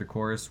bridge after the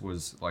chorus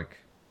was like,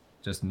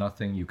 just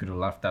nothing. You could have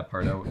left that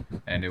part out,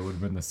 and it would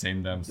have been the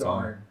same damn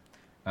song.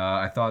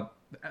 I thought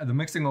the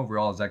mixing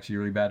overall is actually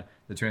really bad.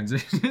 The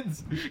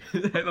transitions,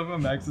 I love how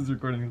Max is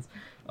recording this.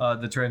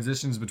 The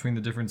transitions between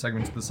the different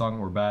segments of the song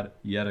were bad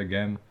yet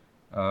again.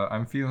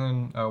 I'm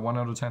feeling 1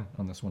 out of 10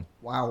 on this one.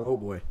 Wow. Oh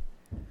boy.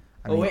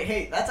 I Oh mean, wait,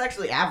 hey, that's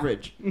actually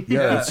average. Yeah,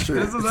 Yeah, that's true.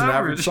 this It's is an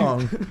average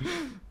average.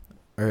 song.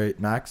 All right,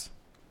 Max.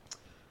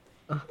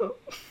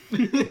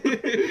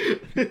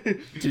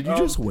 Did you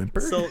just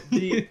whimper? So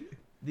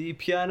the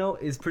piano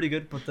is pretty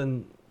good, but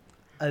then,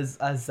 as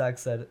Zach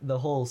said, the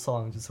whole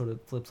song just sort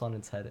of flips on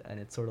its head, and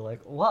it's sort of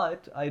like,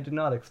 what? I did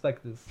not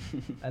expect this.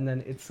 And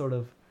then it's sort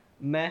of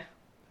meh.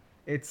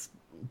 It's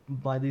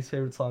my least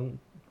favorite song,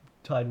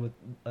 tied with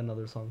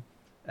another song,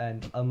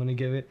 and I'm gonna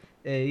give it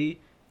a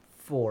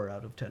 4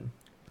 out of 10.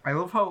 I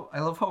love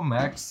how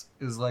Max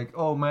is like,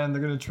 oh man,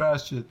 they're gonna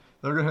trash it.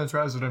 They're gonna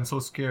trash it. I'm so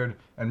scared.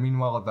 And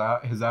meanwhile,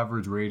 that his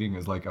average rating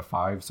is like a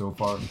 5 so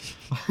far.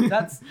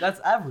 That's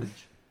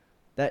average.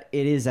 That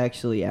it is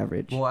actually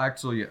average. Well,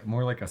 actually,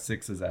 more like a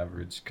 6 is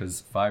average,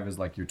 because 5 is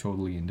like you're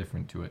totally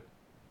indifferent to it.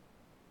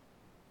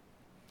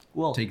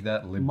 Well, Take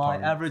that, libtard. my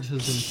average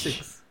has been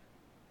 6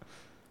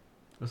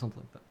 or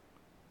something like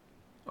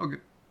that.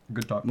 Okay,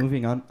 good talk.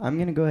 Moving on, I'm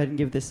gonna go ahead and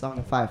give this song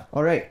a 5.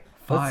 All right,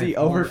 let's 5. see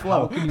Oh,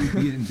 overflow. How can you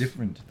be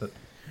indifferent?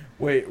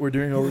 Wait, we're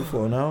doing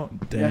overflow now?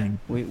 Dang.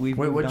 we Wait,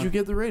 what'd you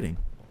get the rating?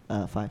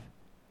 5.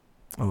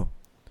 Oh.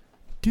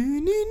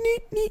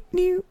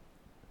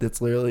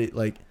 That's literally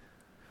like,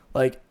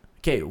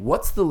 okay,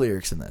 what's the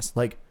lyrics in this?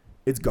 Like,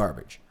 it's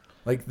garbage.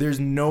 Like, there's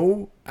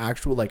no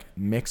actual, like,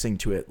 mixing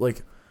to it.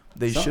 Like,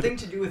 they Something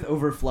should. to do with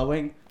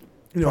overflowing.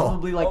 No.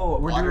 Probably like oh,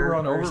 we're water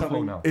on or overflow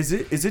something. now. Is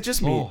it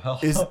just me? Oh, hell.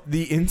 Is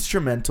the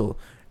instrumental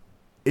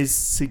is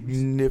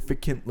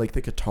significant, like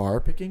the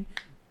guitar picking,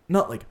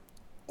 not like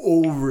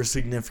over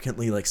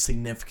significantly, like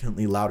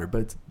significantly louder,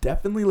 but it's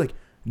definitely like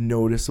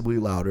noticeably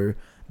louder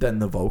than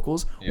the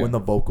vocals Yeah. when the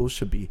vocals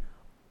should be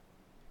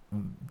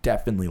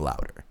definitely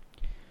louder.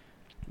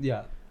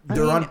 Yeah.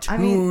 They're on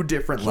two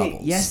different okay,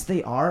 levels. yes,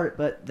 they are,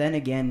 but then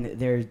again,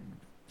 they're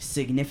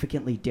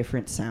significantly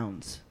different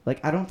sounds.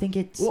 Like I don't think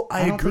it's. Well,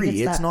 I don't agree, Think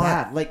it's it's that not-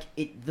 bad. Like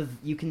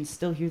you can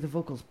still hear the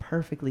vocals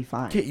perfectly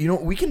fine. Okay, you know,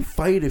 we can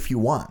fight if you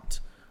want.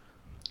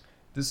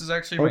 This is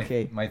actually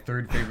Okay. my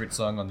third favorite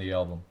song on the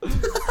album.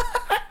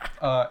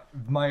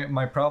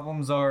 My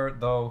problems are,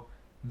 though,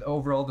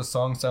 overall the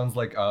song sounds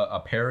like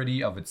a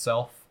parody of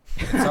itself.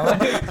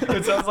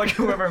 It sounds like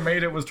whoever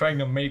made it was trying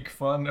to make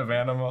fun of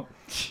Anima.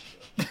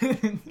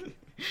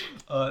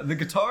 The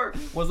guitar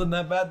wasn't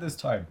that bad this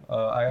time.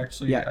 I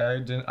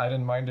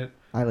didn't mind it.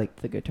 I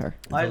liked the guitar.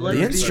 I The like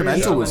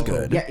instrumental was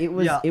instrumental. good. Yeah, it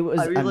was. Yeah, it was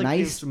I really a like the nice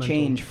instrumental.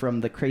 change from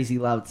the crazy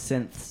loud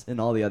synths in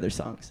all the other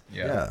songs.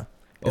 Yeah.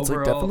 It's like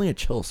Overall- definitely a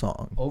chill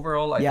song.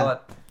 Overall, I Yeah.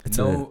 thought It's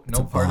no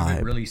a part of vibe.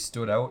 it really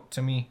stood out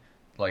to me.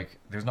 Like,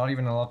 there's not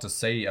even a lot to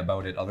say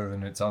about it other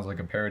than it sounds like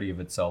a parody of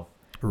itself.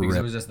 Because it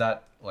Rip. was just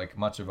that like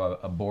much of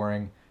a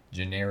boring,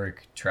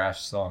 generic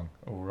trash song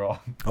overall.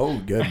 Oh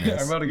I'm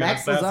goodness. about to get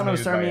Max Lozano assassinated by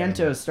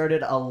Sarmiento Anima.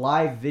 started a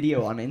live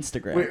video on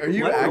Instagram. Wait, are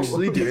you Whoa.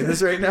 actually doing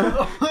this right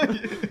now?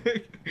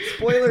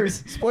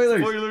 Spoilers!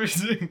 Spoilers!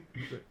 Spoilers.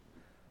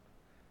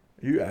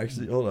 You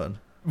actually hold on.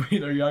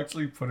 Wait, are you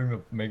actually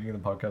making the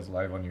podcast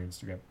live on your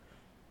Instagram?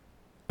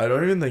 I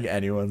don't even think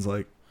anyone's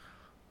like.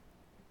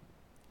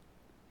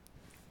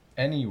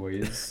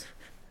 Anyways.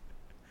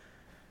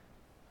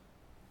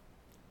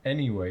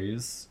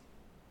 Anyways.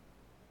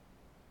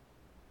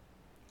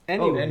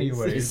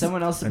 anyways. Is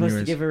someone else supposed to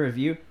Anyways. give a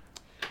review?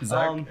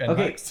 Zach Um, and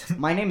Okay, Max.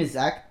 my name is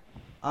Zach,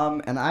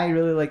 and I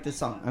really like this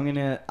song. I'm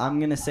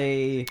gonna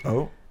say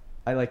Oh,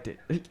 I liked it.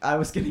 I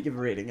was gonna give a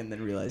rating and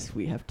then realized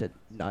we have to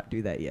not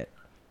do that yet.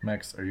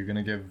 Max, are you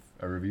gonna give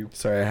a review?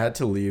 sorry, I had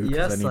to leave because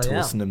Yes, I need I to am.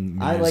 listen to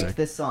music. I liked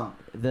this song.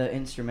 The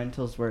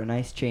instrumentals were a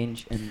nice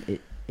change, and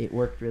it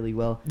worked really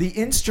well. The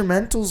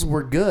instrumentals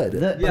were good,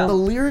 The- but the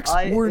lyrics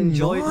I were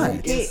enjoyed not. the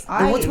Okay,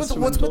 And what's with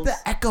instrumentals. the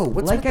echo?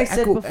 What's like with the I said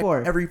echo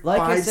before, every like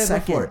 5 I said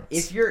seconds?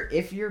 before,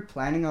 if you're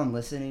planning on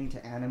listening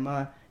to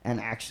Anima and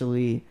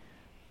actually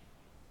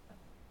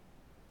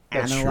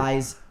That's true.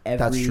 analyze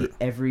That's true.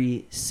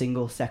 every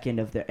single second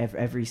of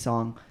every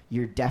song,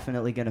 you're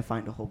definitely gonna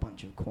find a whole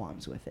bunch of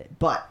qualms with it.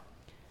 But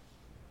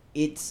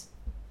it's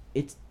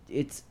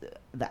it's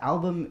the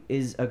album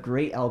is a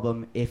great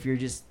album if you're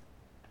just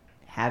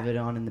have it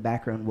on in the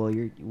background while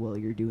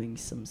you're doing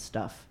some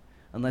stuff.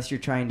 Unless you're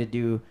trying to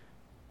do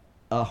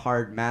a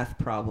hard math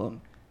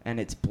problem and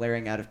it's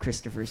blaring out of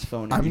Christopher's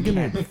phone and I'm you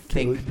gonna can't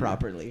think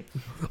properly.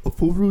 A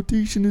full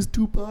rotation is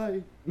 2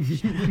 pi.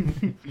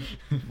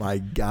 My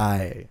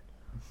guy.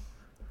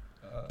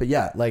 But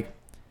yeah, like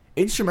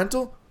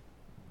instrumental,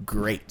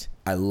 great.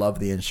 I love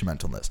the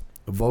instrumentalness.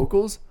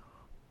 Vocals,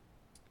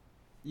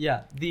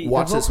 Yeah,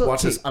 watch this. vocal-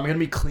 Watch this. okay. I'm gonna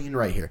be clean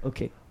right here.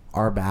 Okay.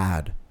 Are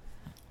bad.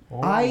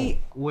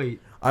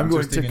 wait. I'm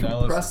going to Interesting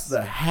compress analysis.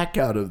 the heck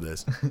out of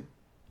this.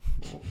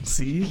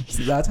 See,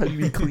 that's how you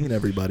be clean,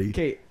 everybody.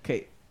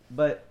 Okay,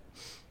 but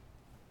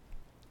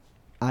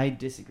I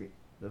disagree.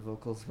 The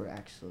vocals were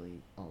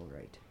actually all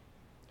right.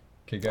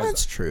 Okay, guys.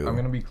 That's true. I'm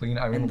gonna be clean.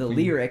 I'm And gonna the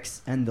clean.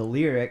 lyrics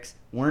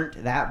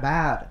weren't that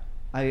bad.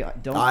 I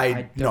don't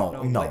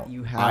no, know what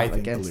you have I think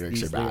the against lyrics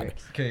these are bad.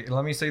 lyrics. Okay,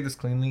 let me say this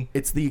cleanly.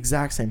 It's the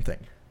exact same thing.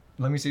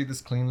 Let me say this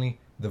cleanly.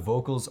 The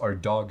vocals are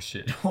dog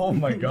shit. Oh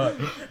my god.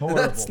 Horrible.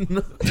 That's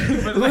not,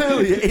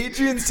 literally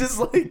Adrian's just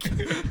like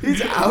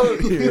he's out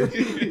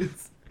here.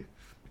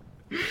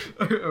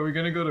 Are we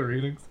gonna go to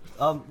ratings?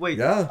 Wait.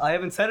 Yeah. I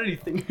haven't said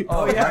anything.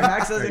 Oh yeah,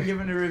 Max hasn't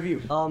given a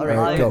review. All right,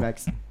 Alright, go go.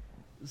 Max.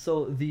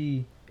 So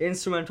the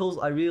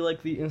instrumentals, I really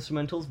like the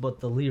instrumentals, but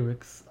the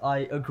lyrics, I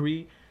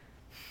agree.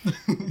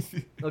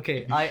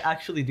 Okay, I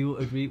actually do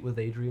agree with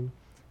Adrian.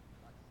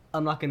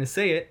 I'm not gonna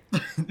say it,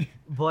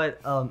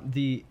 but not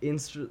the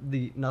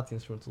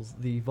instrumentals,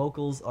 the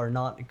vocals are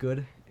not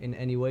good in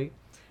any way.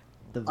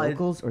 The I-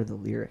 vocals or the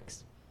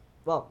lyrics?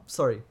 Well,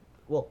 sorry,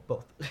 well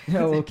both.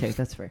 Oh, okay,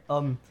 that's fair.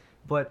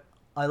 But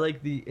I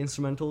like the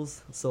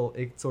instrumentals, so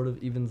it sort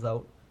of evens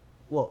out.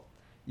 Well,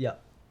 yeah.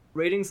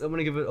 Ratings, I'm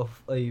gonna give it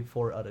a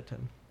 4 out of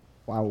 10.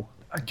 Wow.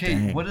 Okay,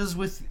 Dang. what is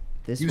with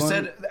This you one,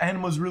 said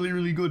Anima's really,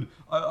 really good.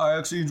 I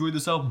actually enjoyed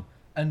this album.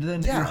 And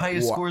then Yeah, your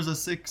highest wha- score is a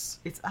 6.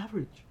 It's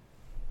average.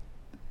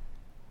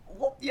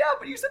 Well, yeah,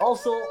 but you said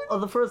Also,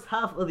 the first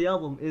half of the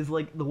album is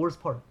like the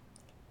worst part.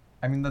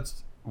 I mean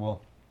that's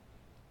well.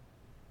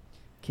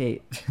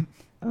 okay.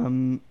 I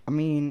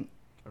mean,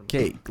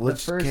 Okay,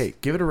 let's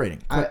first- give it a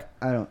rating. Quick.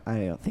 I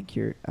don't think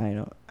you're. I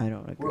don't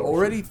agree. We're with you.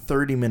 already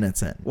 30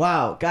 minutes in.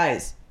 Wow,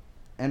 guys,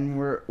 and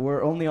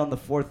we're only on the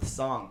 4th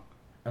song.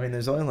 I mean,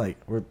 there's only like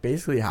we're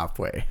basically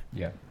halfway.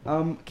 Yeah.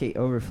 Okay,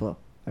 Overflow.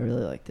 I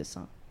really like this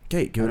song.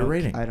 Okay, give it a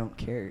rating. I don't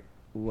care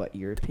what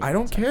your opinion. I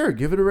don't care.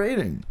 Give it a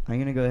rating. I'm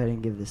gonna go ahead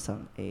and give this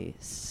song a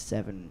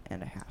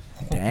 7.5.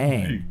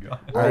 Dang. Oh my God.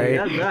 All right.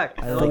 Yeah, Zach.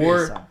 I like Four-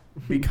 this song.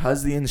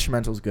 Because the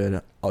instrumental's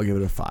good, I'll give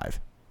it a 5.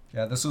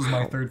 Yeah, this was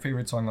my third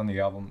favorite song on the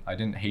album. I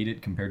didn't hate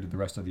it compared to the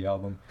rest of the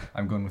album.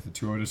 I'm going with a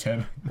 2 out of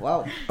 10.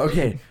 Wow.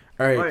 Okay.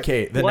 All right. Alright,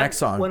 Okay. The one- next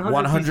song,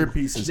 100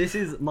 pieces. This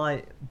is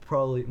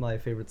probably my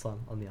favorite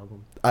song on the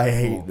album. I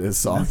hate Oh, this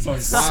song this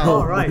song's so Wow.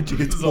 Alright. much.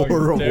 It's This song is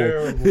horrible.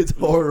 terrible. It's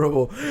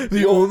horrible.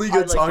 The only I good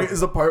like song it. is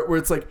the part where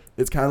it's like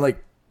it's kind of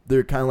like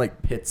they're kind of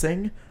like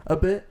pitsing a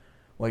bit.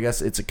 Well, I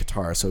guess it's a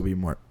guitar, so it'd be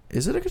more.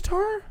 Is it a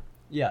guitar?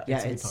 Yeah, Yeah,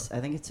 it's a it's. guitar.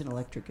 I think it's an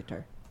electric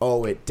guitar.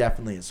 Oh, it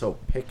definitely is. So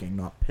picking,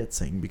 not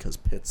pitsing, because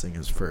pitsing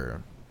is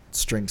for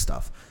string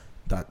stuff.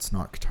 That's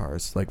not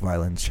guitars, like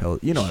violins, cello.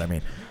 You know what I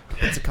mean?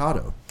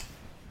 Pizzicato.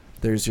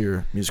 There's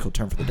your musical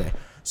term for the day.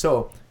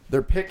 So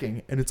they're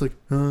picking, and it's like,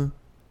 huh.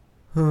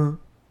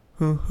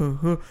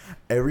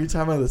 Every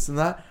time I listen to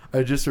that,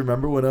 I just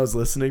remember when I was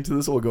listening to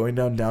this while going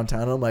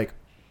downtown. I'm like,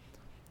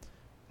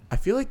 I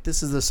feel like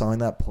this is the song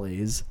that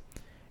plays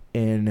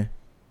in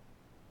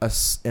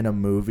a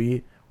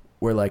movie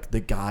where like the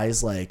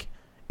guy's like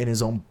in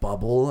his own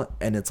bubble,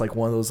 and it's like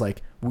one of those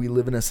like we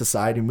live in a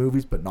society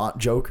movies, but not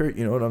Joker.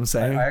 You know what I'm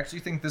saying? I actually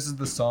think this is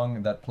the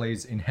song that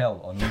plays in hell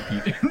on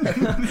repeat.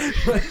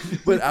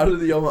 But out of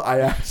the album,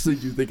 I actually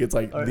do think it's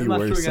like Alright, the I'm not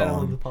worst sure on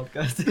song. the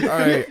podcast. All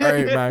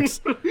right,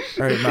 Max. All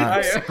right,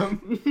 Max. I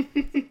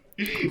am.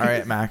 All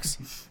right,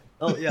 Max.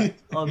 Oh yeah.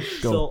 Go.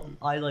 So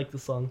I like the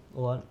song a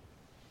lot.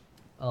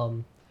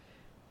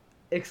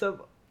 Except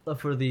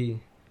for the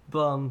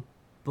bum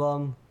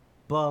bum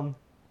bum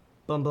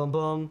bum bum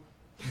bum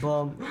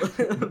bum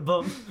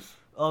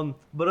bum.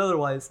 But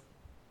otherwise,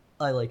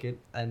 I like it,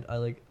 and I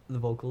like the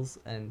vocals,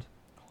 and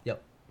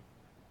yep.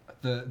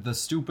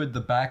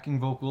 The backing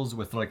vocals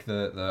with like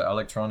the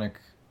electronic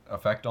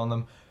effect on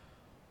them.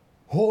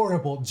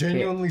 Horrible.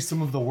 Genuinely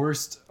some of the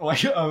worst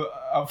like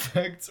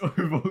effects or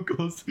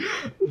vocals.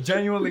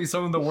 Genuinely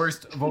some of the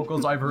worst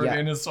vocals I've heard Yeah.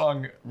 in a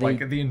song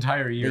like the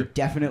entire They year.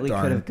 definitely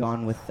Darn. could have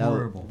gone without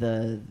Horrible.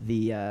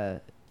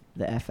 the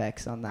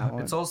FX on that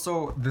one. It's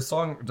also the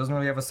song doesn't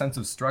really have a sense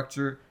of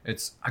structure.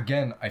 It's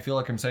again, I feel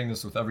like I'm saying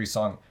this with every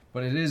song,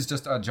 but it is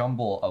just a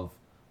jumble of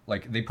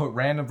like they put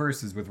random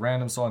verses with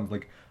random songs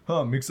like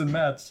mix and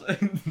match.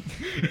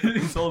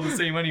 It's all the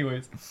same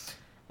anyways.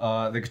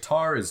 The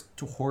guitar is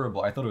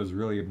horrible. I thought it was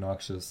really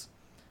obnoxious,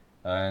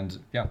 and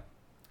yeah,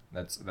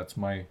 that's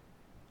my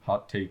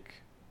hot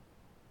take.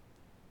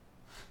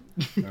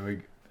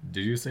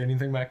 Did you say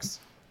anything, Max?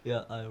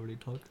 Yeah, I already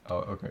talked. Oh,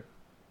 okay.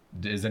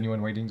 Is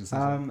anyone waiting to say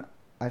something?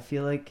 I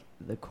feel like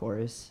the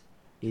chorus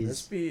This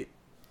is be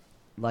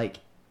like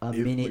a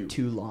If minute we-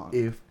 too long.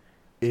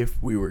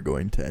 If we were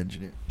going to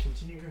engineer,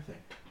 continue your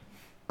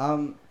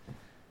thing.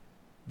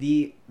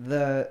 The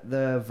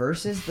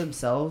verses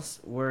themselves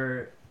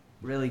were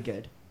really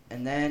good,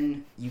 and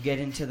then you get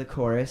into the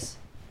chorus,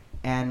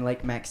 and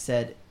like Max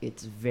said,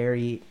 it's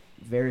very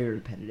very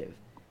repetitive.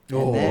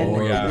 And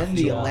then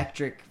the Yeah.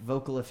 electric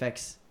vocal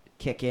effects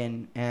kick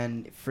in,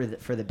 and for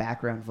the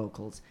background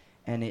vocals,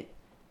 and it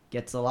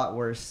gets a lot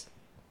worse.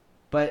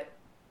 But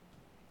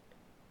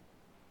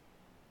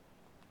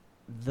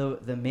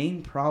the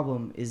main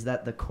problem is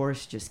that the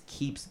chorus just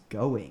keeps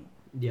going.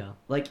 Yeah.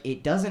 Like,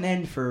 it doesn't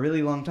end for a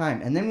really long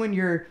time. And then when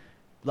you're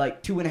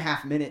like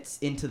 2.5 minutes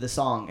into the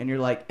song and you're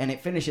like, and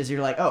it finishes,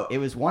 you're like, oh, it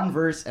was one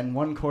verse and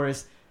one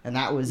chorus and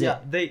that was Yeah.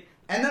 it.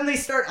 And then they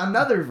start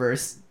another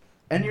verse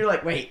and you're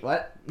like, wait,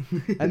 what?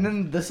 And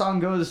then the song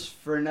goes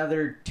for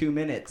another 2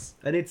 minutes.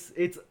 And it's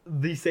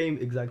the same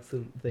exact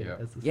same thing Yeah.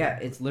 as the Yeah,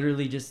 song. it's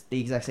literally just the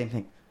exact same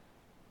thing.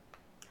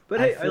 But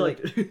I hey, I feel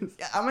like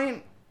Yeah, I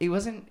mean, it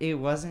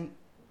wasn't,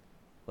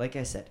 like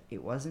I said,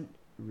 it wasn't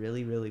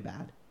really, really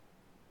bad.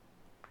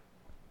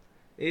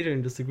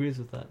 Adrian disagrees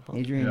with that. Huh?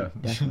 Adrian Yeah.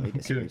 definitely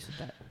disagrees with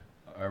that.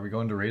 Are we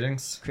going to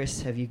ratings?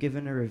 Chris, have you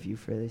given a review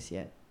for this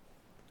yet?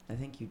 I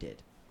think you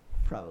did.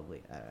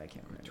 Probably. I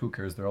can't remember. Who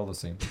cares? They're all the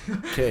same.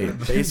 Okay,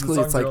 basically The it's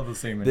songs are like all the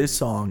same this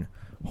song,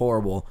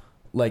 horrible.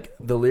 Like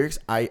the lyrics,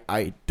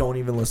 I don't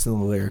even listen to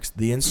the lyrics.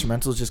 The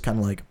instrumentals just kind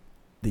of like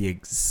the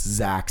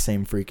exact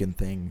same freaking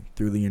thing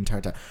through the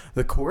entire time.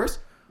 The chorus,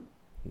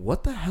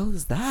 what the hell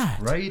is that?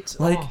 Right?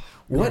 Like, Oh.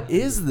 what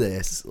is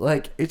this?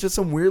 Like, it's just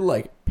some weird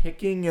like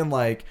picking and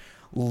like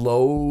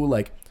low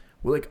like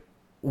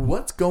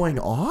what's going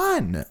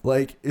on?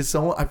 Like, is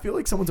someone? I feel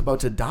like someone's about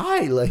to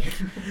die. Like,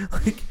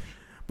 like.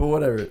 But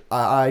whatever.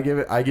 I give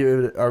it.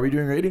 Are we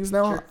doing ratings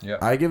now? Sure. Yeah.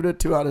 I give it a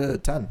 2 out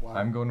of 10.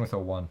 I'm going with a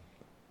 1.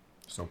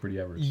 So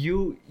pretty average.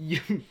 You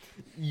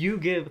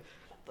give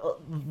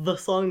the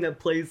song that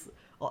plays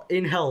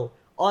in hell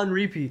on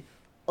repeat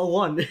a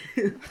 1.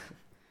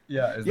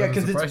 Yeah, is Yeah, that a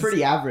because it's surprise?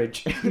 pretty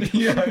average.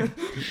 Yeah.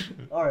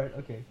 All right,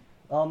 okay.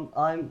 I'm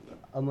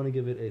gonna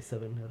give it a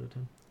 7 out of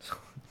 10.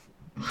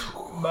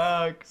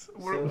 Max, So,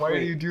 why do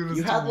wait, you do this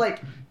You to had me?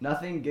 like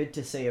nothing good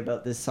to say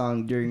about this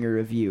song during your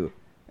review,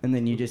 and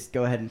then you just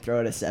go ahead and throw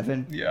it a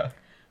 7. Yeah.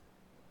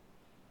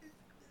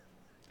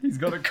 He's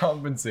got to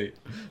compensate.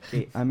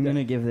 Okay, I'm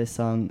gonna give this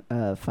song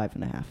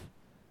 5.5.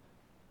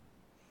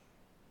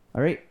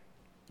 All right,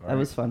 that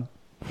was fun.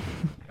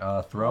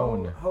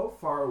 Throne. How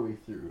far are we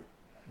through?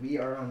 We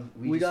are on.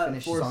 We just got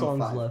finished 4 song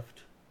songs 5. left.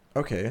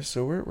 Okay,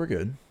 so we're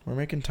good. We're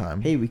making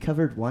time. Hey, we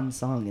covered one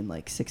song in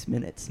like 6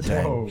 minutes.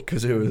 Dang, Whoa.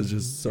 because it was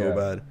just so Yeah.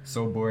 bad.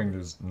 So boring.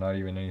 There's not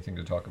even anything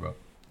to talk about.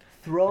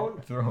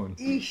 Throne. Throne.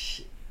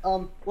 Ish.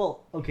 Well,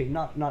 okay,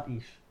 not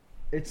ish.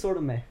 It's sort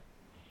of meh.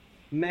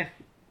 Meh.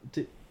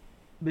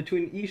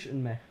 Between ish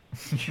and meh.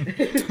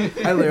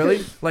 I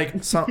literally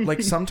like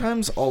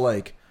sometimes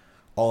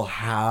I'll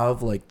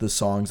have like the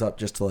songs up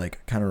just to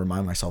like kind of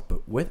remind myself.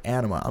 But with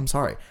Anima, I'm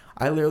sorry,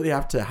 I literally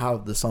have to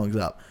have the songs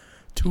up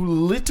to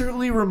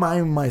literally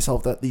remind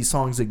myself that these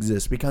songs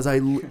exist because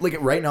like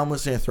right now I'm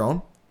listening to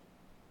Throne.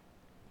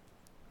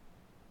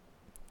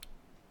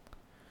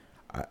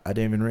 I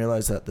didn't even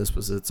realize that this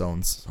was its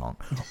own song.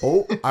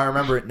 Oh, I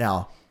remember it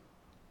now.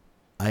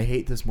 I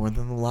hate this more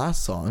than the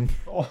last song.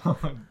 Oh.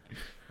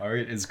 All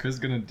right, is Chris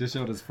gonna dish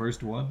out his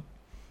first one?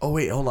 Oh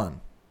wait, hold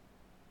on.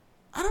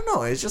 I don't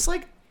know. It's just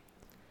like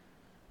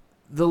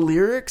the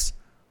lyrics,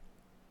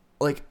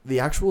 like the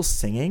actual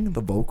singing,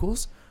 the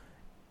vocals.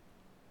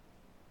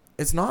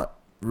 It's not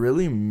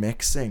really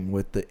mixing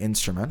with the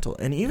instrumental,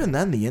 and even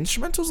then, the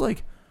instrumental's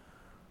like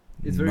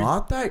It's very-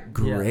 not that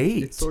great.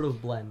 Yeah, it's sort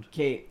of bland.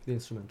 Okay, The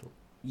instrumental.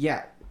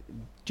 yeah,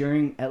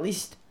 during at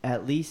least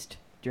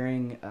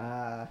during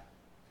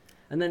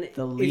And then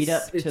The lead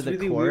it's- up to it's the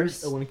really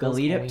chorus- weird when it the goes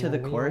lead up to the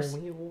wee- chorus-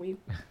 wee- wee-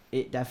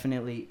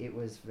 wee. it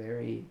was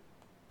very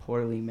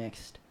poorly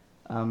mixed.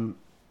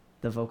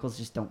 The vocals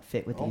just don't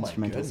fit with the Oh my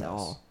instrumentals goodness. at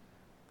all.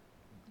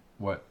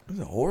 What? It's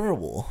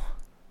horrible.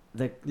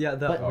 Yeah,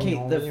 But okay,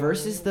 the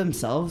verses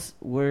themselves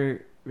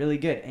were really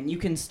good, and you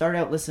can start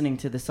out listening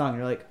to the song.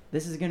 You're like,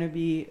 this is gonna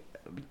be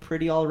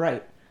pretty all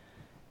right,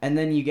 and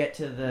then you get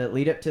to the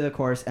lead up to the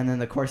chorus, and then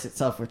the chorus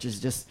itself, which is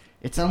just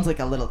it sounds like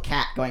a little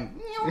cat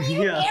going.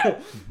 Yeah.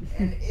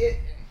 And it.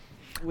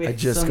 With I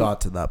just some,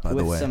 got to that, by the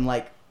with way. some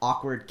like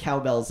awkward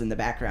cowbells in the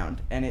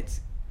background, and it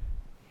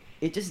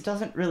just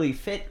doesn't really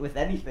fit with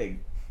anything.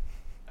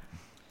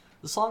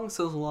 The song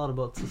says a lot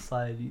about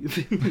society.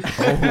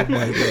 Oh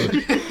my god.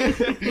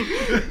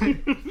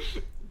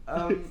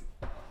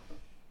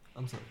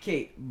 I'm sorry.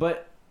 Okay,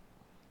 but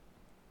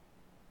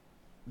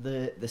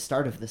the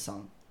start of the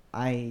song,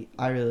 I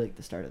really like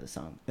the start of the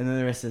song, and then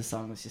the rest of the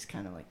song was just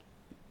kind of like,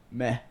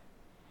 meh.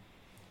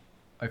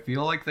 I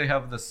feel like they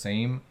have the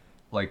same,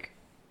 like,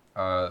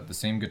 the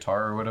same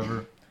guitar or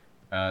whatever.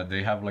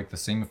 They have like the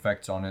same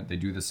effects on it. They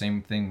do the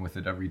same thing with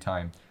it every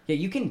time. Yeah,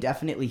 you can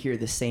definitely hear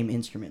the same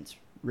instruments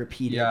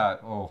repeated. Yeah.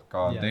 Oh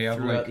god, Yeah, they have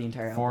throughout like the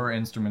entire 4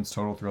 instruments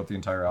total throughout the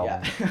entire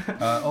album.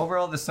 Yeah.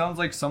 Overall, this sounds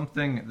like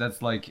something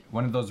that's like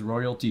one of those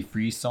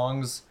royalty-free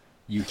songs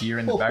you hear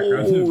in the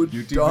background Oh, of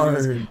YouTube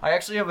videos. darn. I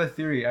actually have a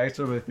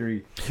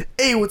theory.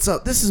 Hey, what's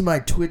up? This is my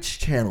Twitch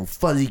channel,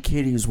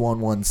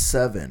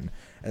 FuzzyKitties117.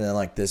 And then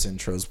like this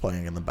intro's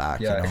playing in the back.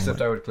 Yeah, you know, except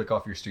like, I would click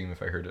off your stream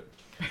if I heard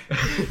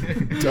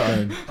it.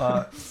 Darn.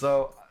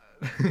 So,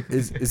 I think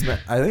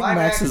Bye, Max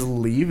Max. is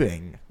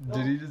leaving.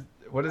 did he just?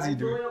 What is he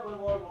doing? up my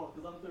water bottle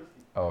because I'm thirsty.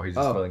 Oh, he's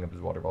just Oh. filling up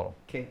his water bottle.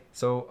 Okay.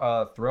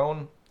 So,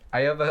 Throne.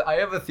 I have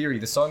a theory.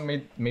 The song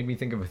made me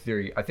think of a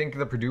theory. I think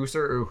the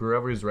producer or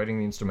whoever is writing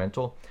the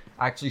instrumental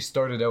actually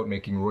started out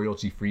making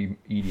royalty-free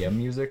EDM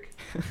music,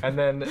 and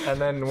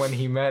then when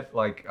he met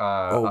like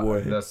Oh,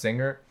 boy. the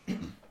singer,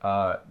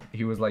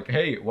 he was like,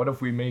 "Hey, what if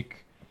we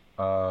make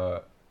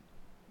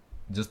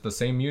just the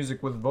same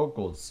music with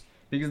vocals?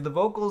 Because the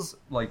vocals,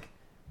 like,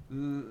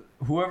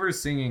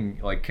 whoever's singing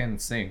like can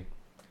sing."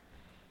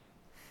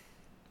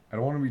 I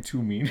don't want to be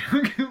too mean,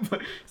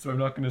 so I'm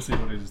not gonna say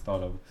what I just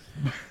thought of.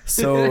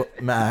 So,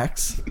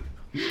 Max,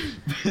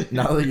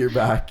 now that you're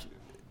back,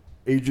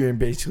 Adrian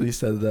basically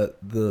said that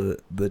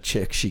the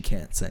chick, she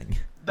can't sing.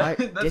 I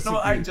That's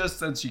not. I disagree. just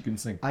said she can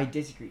sing. I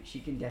disagree. She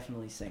can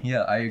definitely sing.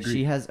 Yeah, I agree.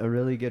 She has a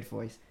really good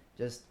voice.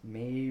 Just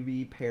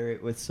maybe pair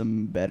it with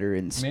some better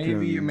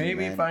instruments.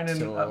 maybe find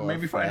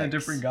a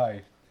different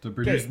guy to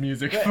produce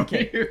music for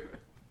okay. you.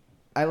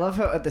 I love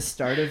how at the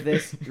start of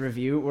this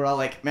review we're all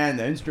like, "Man,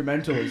 the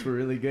instrumentals were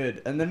really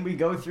good," and then we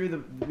go through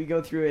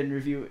and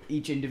review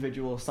each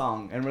individual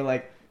song, and we're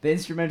like, "The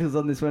instrumentals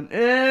on this one,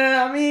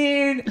 I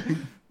mean."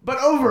 But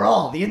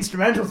overall, the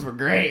instrumentals were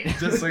great.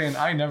 Just saying,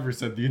 I never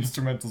said the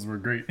instrumentals were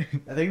great.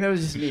 I think that was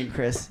just me and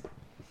Chris.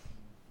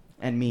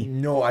 And me.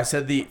 No, I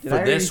said I for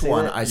already this say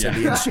one, that? I said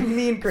the instrumental.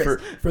 Me and Chris.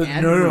 For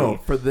And no, me.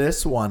 for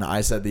this one,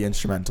 I said the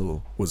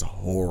instrumental was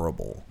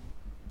horrible.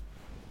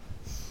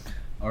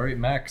 All right,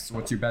 Max,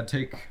 what's your bad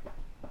take?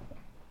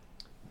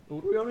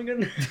 What are we on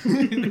again?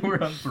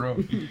 We're on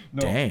Throne.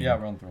 No, Dang. yeah,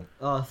 we're on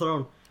Throne.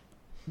 Throne.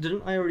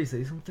 Didn't I already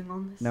say something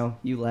on this? No,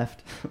 you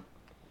left.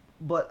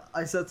 But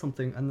I said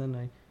something and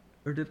then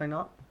or did I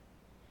not?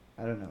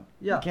 I don't know.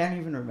 Yeah. I can't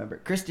even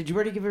remember. Chris, did you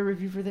already give a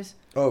review for this?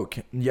 Oh,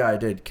 yeah, I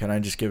did. Can I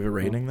just give a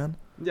rating then?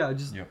 Yeah,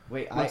 just Yep.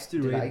 Wait, Let's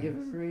do did I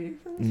ratings. give a rating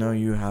for this? No,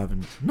 you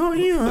haven't. No,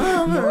 you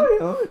haven't.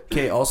 No.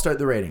 Okay, I'll start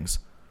the ratings.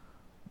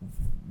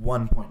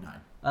 1.9.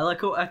 I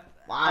like how at the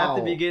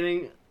Wow.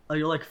 beginning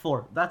you're like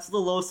 4. That's the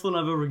lowest one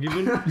I've ever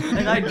given,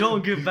 and I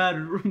don't give bad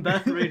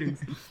ratings.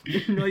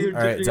 You know you're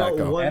All right, dipping out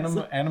Zacho. once.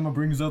 Anima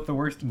brings out the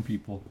worst in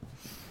people.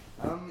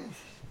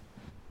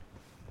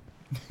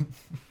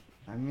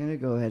 I'm gonna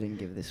go ahead and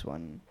give this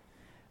one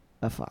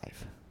a 5.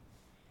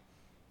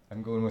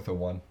 I'm going with a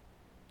 1.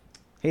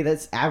 Hey,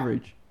 that's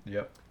average.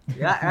 Yep.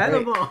 Yeah,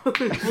 animal.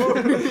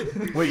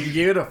 Wait, you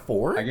gave it a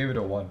 4? I gave it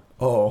a 1.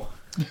 Oh.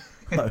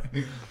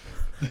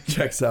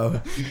 Checks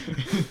out.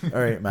 All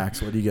right,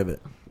 Max, what do you give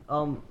it?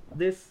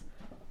 This,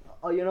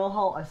 you know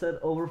how I said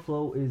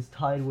Overflow is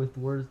tied with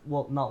worst,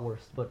 well, not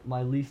worst, but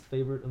my least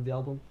favorite of the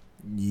album?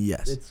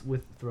 Yes. It's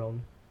with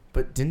Throne.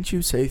 But didn't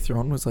you say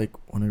Throne was like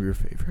one of your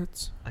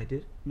favorites? I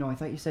did? No, I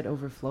thought you said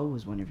Overflow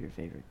was one of your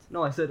favorites.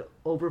 No, I said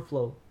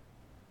Overflow.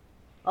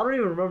 I don't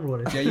even remember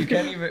what I said. Yeah, you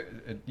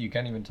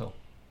can't even tell.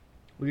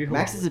 Okay, hold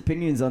Max's on.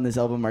 opinions on this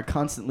album are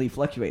constantly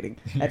fluctuating.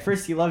 At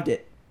first he loved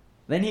it.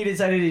 Then he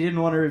decided he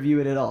didn't want to review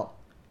it at all.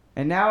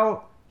 And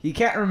now he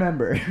can't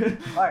remember.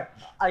 Alright,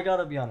 I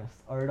gotta be honest.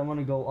 Alright, I'm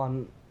gonna go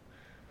on.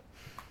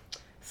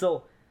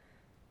 So,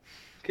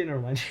 okay, never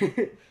mind.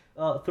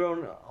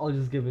 Throne, I'll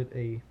just give it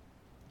a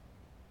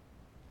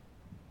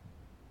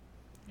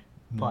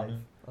 5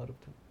 out of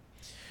 10.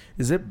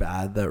 Is it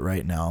bad that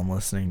right now I'm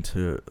listening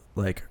to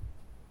like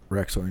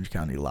Rex Orange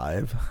County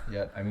live?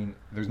 Yeah, I mean,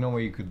 there's no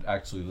way you could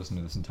actually listen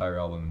to this entire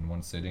album in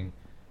one sitting.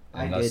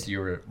 I Unless did. you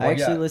were. I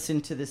actually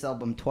listened to this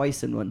album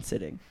twice in one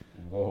sitting.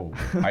 Whoa.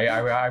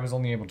 I was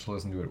only able to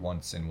listen to it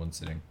once in one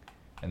sitting.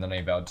 And then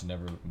I vowed to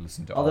never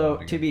listen to all Although,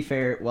 of it to again. be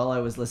fair, while I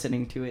was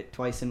listening to it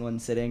twice in one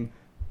sitting,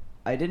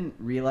 I didn't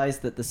realize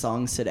that the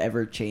songs had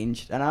ever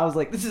changed. And I was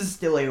like, this is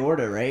still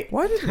Aorta, right?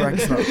 Why did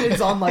Rex not?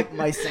 It's on like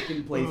my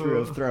second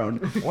playthrough of Throne.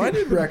 Why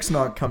did Rex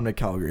not come to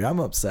Calgary? I'm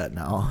upset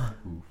now.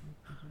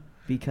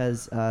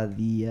 Because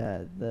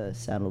the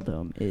Saddle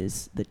Dome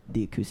is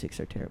the acoustics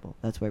are terrible.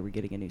 That's why we're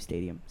getting a new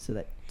stadium so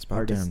that It's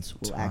about damn artists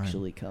will time.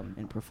 actually come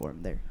and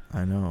perform there.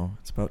 I know.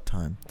 It's about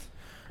time.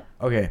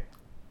 Okay.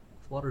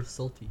 This water's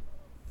salty.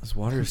 This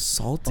water's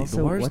salty. Also,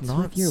 the water's what's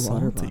not with your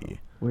water salty. bottle?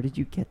 Where did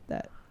you get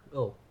that?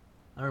 Oh,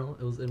 I don't know.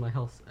 It was in my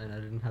house, and I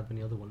didn't have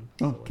any other one.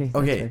 Oh, so okay. it's-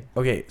 Okay. fair.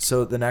 Okay.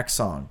 So the next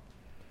song,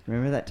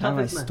 Remember that time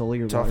Toughest I Man. stole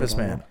your Toughest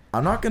water Man. bottle?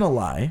 I'm not gonna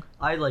lie.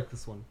 I like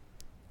this one.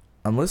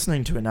 I'm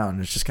listening to it now, and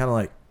it's just kind of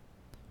like,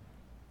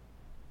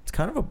 it's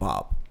kind of a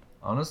bop.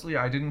 Honestly,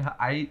 I didn't.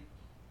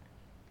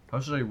 How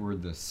should I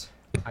word this?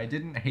 I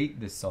didn't hate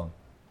this song.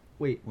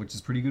 Wait, which is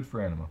pretty good for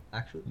Anima.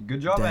 actually.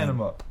 Good job, Dang.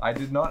 Anima. I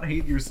did not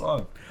hate your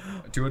song.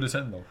 2 out of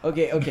 10 though.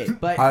 Okay,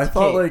 but I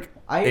thought okay, like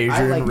I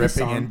Adrian like this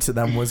ripping song. into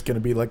them was gonna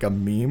be like a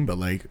meme, but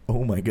like,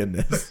 oh my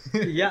goodness.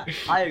 Yeah,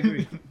 I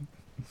agree.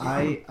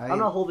 I I'm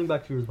not holding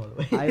back yours, by the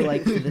way. I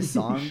liked this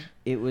song.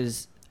 It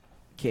was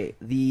okay.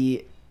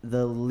 The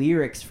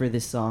lyrics for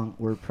this song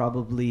were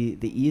probably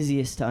the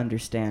easiest to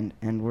understand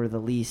and were the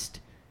least.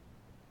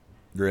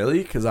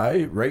 Really? Because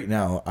right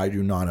now I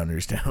do not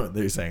understand what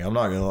they're saying. I'm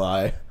not gonna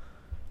lie.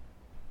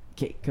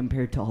 Okay,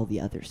 compared to all the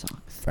other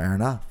songs. Fair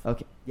enough.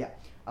 Okay, yeah.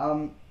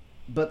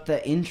 But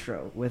the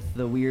intro with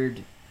the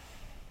weird.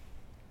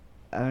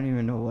 I don't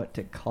even know what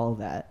to call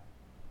that.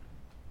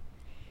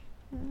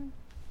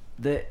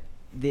 The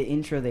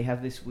intro, they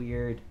have this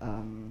weird.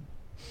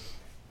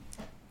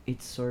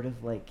 It's sort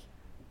of like.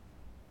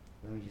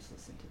 Let me just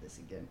listen to this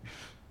again.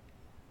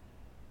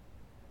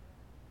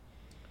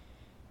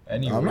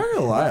 Anyway. I'm not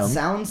gonna lie. It I'm,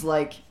 sounds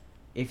like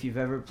if you've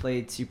ever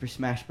played Super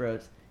Smash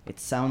Bros. It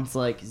sounds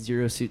like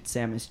Zero Suit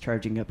Samus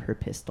charging up her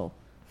pistol.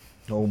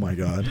 oh my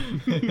god.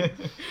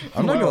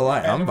 I'm not gonna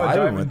lie. I'm Anima vibing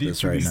diving with deep this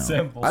through right these now.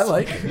 samples. I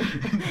like it.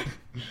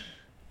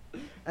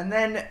 And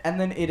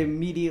then it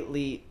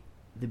immediately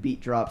the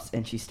beat drops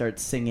and she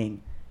starts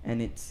singing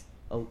and it's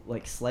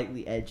like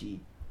slightly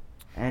edgy,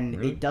 and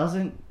Really? it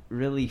doesn't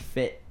really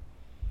fit.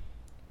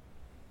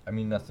 I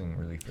mean, nothing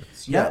really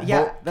fits. Yeah,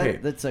 well, okay.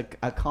 That's a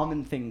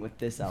common thing with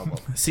this album.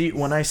 See,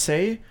 when I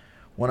say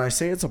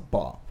it's a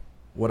bop,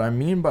 what I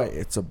mean by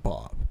it's a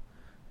bop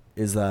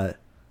is that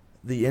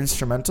the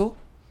instrumental,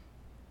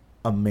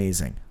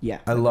 amazing. Yeah,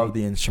 I love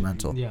the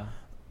instrumental. Yeah.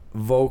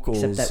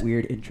 Vocals except that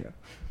weird intro.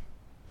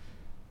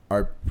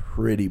 are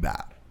pretty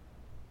bad.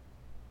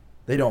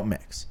 They don't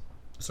mix.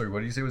 Sorry, what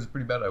did you say was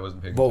pretty bad? I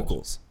wasn't paying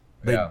Vocals.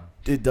 They, Yeah.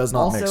 It does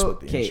not mix Also, with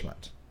the okay.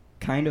 instrument.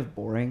 Kind of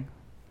boring,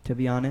 to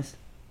be honest. attention.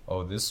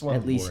 Oh, this one's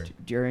At least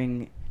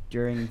boring.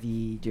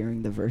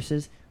 during the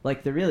verses.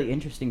 Like the really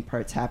interesting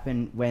parts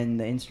happen when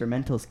the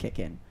instrumentals kick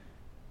in.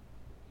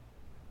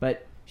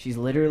 But she's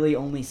literally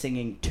only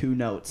singing 2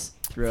 notes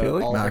I throughout feel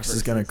like all Max the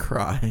is gonna verses.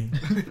 cry.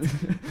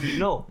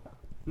 No.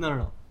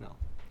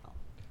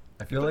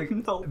 I feel like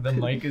No. the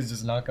mic is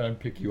just not gonna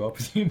pick you up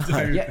the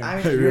entire Yeah, thing. I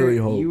I mean, really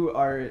hope.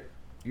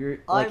 you're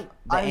like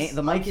I'm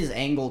the mic is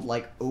angled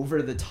like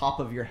over the top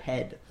of your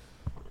head.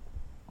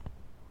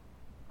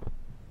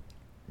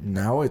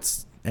 Now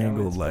it's Now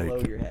angled it's below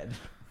like your head.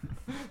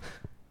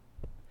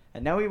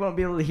 And now we won't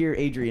be able to hear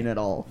Adrian at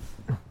all.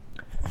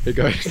 Hey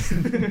guys.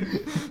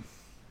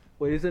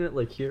 Wait, isn't it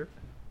like here?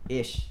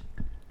 Ish.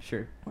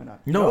 Sure, why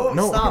not? no,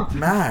 stop.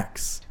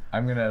 Max.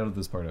 I'm gonna edit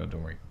this part out.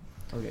 Don't worry.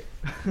 Okay.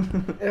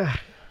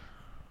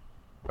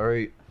 All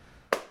right.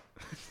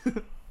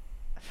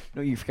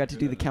 No, you forgot to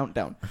do the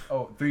countdown.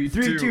 Oh, 3,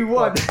 3, 2,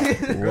 1.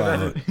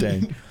 Wow,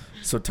 dang.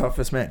 So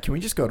toughest man. Can we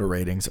just go to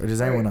ratings, or does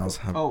anyone else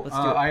have? Oh, Let's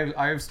do it.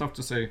 I have stuff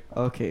to say.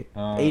 Okay.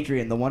 Uh,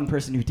 Adrian, the one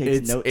person who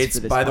takes notes it's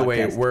for this by the way,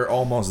 podcast. we're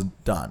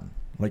almost done.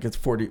 Like it's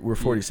 40. We're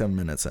 47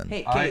 minutes in.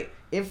 Hey, I- okay.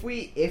 If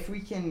we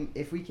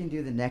can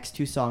do the next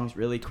 2 songs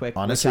really quick,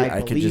 Honestly, which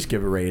I could just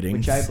give a rating.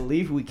 which I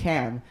believe we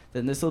can,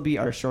 then this will be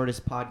our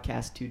shortest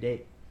podcast to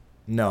date.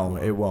 No,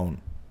 it won't.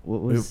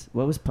 What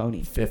was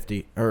Pony?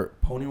 50 or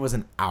Pony was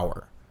an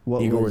hour.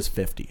 What Igor was- was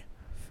 50.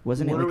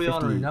 Wasn't What it are like we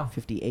on 50, right now?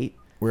 58?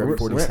 We're at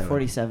 47.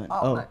 47. Oh,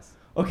 Oh, nice.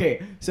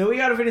 okay. So we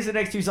gotta finish the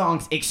next 2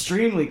 songs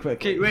extremely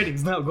quickly. Okay,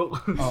 ratings now. Go.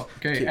 Oh,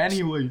 okay. Kids.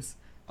 Anyways,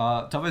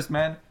 toughest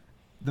man.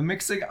 The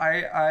mixing,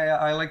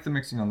 I like the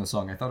mixing on the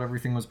song. I thought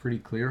everything was pretty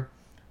clear.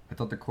 I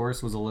thought the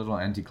chorus was a little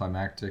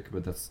anticlimactic,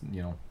 but that's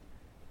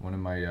one of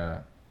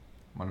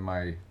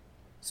my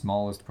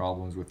smallest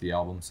problems with the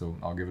album. So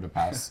I'll give it a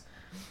pass.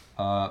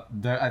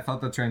 I thought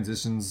the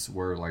transitions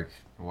were like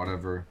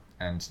whatever,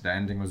 and the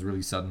ending was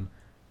really sudden.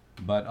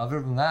 But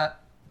other than that,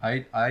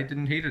 I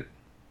didn't hate it.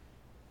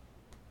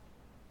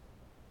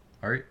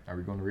 All right, are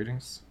we going to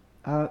ratings?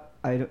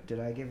 Did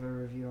I give a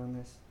review on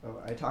this?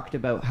 Oh, I talked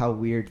about how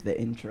weird the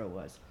intro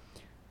was.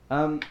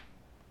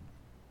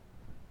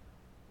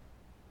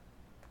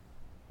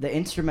 The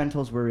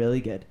instrumentals were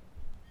really good.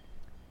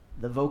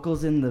 The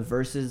vocals in the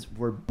verses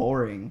were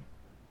boring,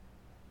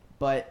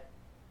 but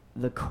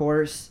the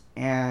chorus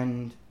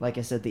and, like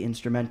I said, the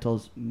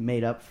instrumentals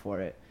made up for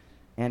it.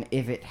 And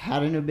if it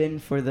hadn't have been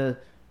for the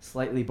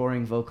slightly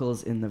boring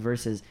vocals in the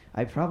verses,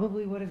 I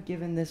probably would have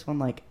given this one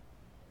like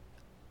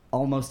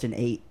almost an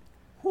 8.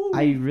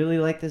 I really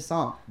like this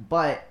song,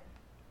 but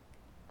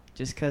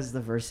just because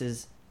the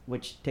verses,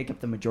 which take up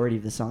the majority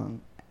of the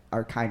song,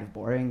 are kind of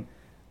boring,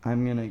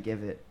 I'm gonna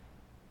give it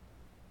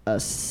a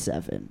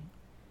 7.05.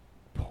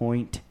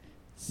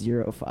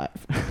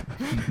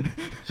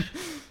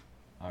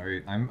 All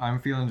right, I'm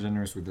feeling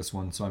generous with this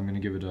one, so I'm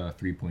gonna give it a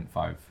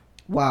 3.5.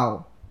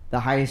 Wow, the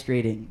highest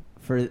rating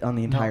on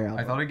the entire No, album.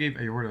 I thought I gave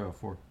Aorta a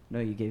 4. No,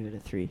 you gave it a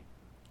 3.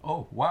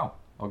 Oh wow.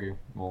 Okay,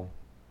 well,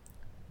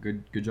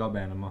 good job,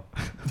 Anima.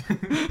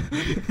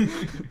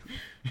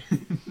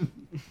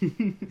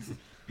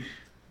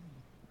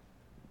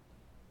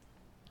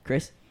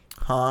 Chris?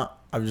 Huh?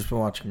 I've just been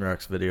watching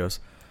Rex videos.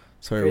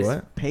 Sorry, Chris,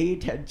 what? pay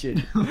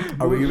attention.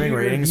 Are we giving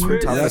ratings for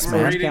Chris, toughest we're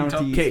man? rating County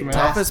toughest Okay, man.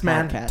 toughest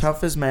man, podcast.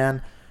 toughest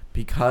man,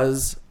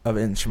 because of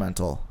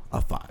instrumental,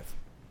 a 5.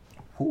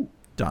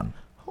 Done.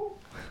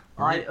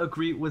 I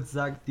agree with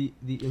Zach. The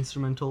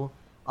instrumental.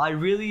 I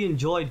really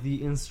enjoyed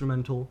the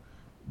instrumental,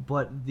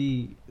 but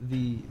the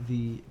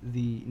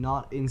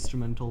not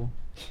instrumental.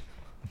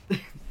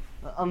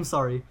 I'm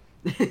sorry.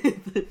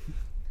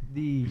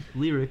 The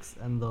lyrics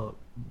and the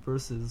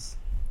verses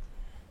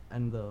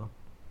and the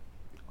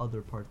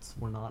other parts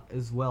were not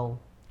as well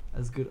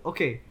as good.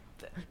 Okay.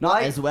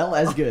 Not as well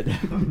as good.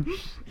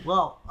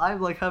 Well, I'm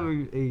like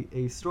having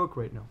a stroke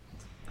right now.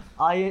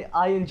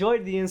 I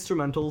enjoyed the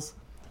instrumentals,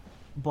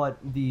 but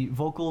the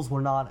vocals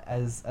were not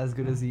as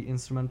good as the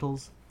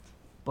instrumentals.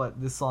 But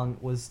this song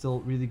was still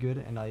really good,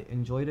 and I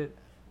enjoyed it.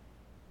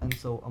 And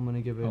so I'm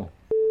gonna give it. Oh.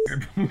 I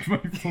broke my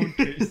phone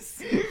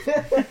case.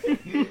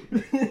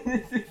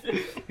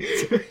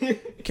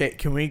 Okay,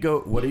 can we go?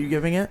 What are you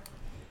giving it?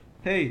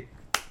 Hey,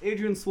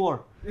 Adrian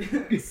swore.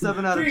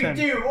 7 out of 10.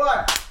 3, 2,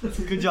 1.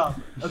 Good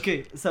job.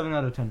 Okay, 7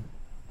 out of 10.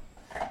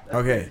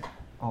 Okay,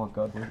 Oh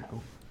god, where'd it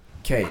go?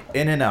 okay,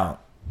 In and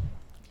Out.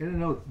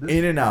 In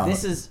and Out.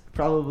 This is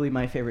probably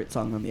my favorite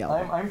song on the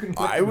album. I'm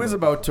conflicted. I was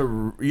about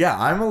to. Yeah,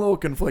 I'm a little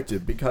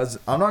conflicted because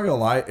I'm not gonna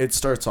lie. It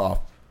starts off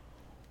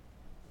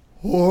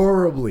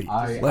horribly.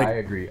 I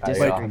agree. I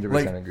disagree.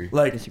 100% agree.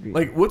 Disagree.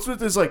 Like, what's with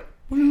this? Like,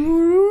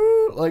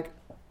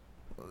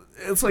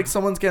 it's like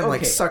someone's getting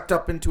like Okay. sucked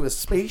up into a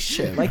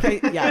spaceship. like I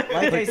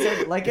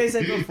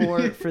said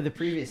before for the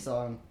previous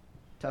song,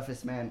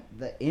 Toughest Man,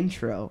 the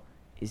intro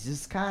is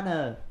just kind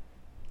of,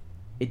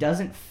 it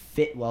doesn't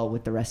fit well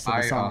with the rest of the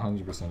I song.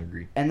 100%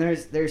 agree. And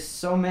there's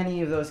so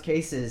many of those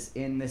cases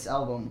in this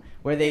album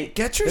where they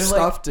Get your they're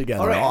stuff like,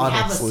 together. All right, we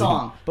have a honestly.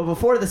 song, but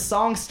before the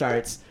song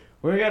starts,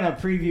 we're gonna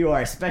preview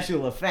our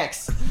special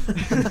effects.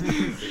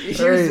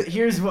 Alright.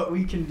 Here's what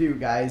we can do,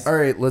 guys. All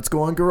right, let's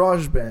go on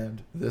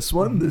GarageBand. This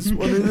one,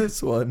 or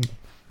this one.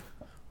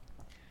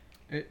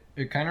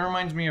 It kind of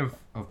reminds me of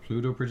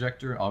Pluto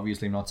Projector.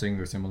 Obviously, I'm not saying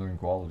they're similar in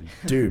quality,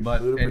 Dude, but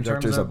Pluto in terms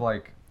Projector's of a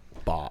like,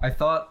 bop.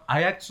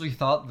 I actually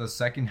thought the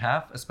second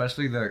half,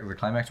 especially the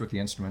climax with the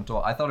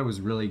instrumental, I thought it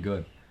was really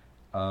good.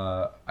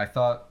 I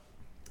thought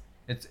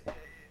it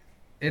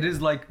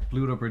is like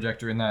Pluto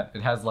Projector in that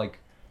it has like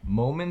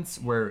moments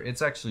where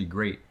it's actually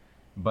great,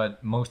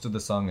 but most of the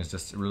song is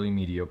just really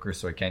mediocre,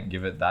 so I can't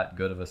give it that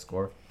good of a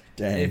score.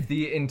 Dang. If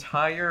the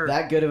entire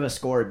That good of a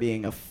score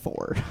being a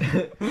 4.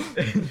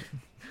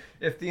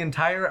 if the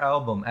entire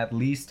album at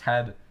least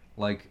had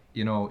like,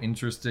 you know,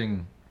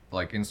 interesting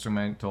like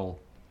instrumental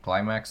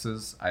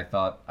climaxes, I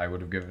thought I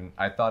would have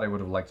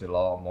liked it a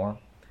lot more.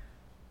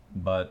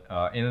 But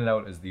In and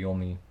Out is the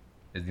only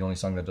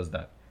song that does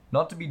that.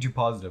 Not to be too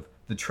positive,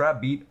 the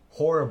trap beat,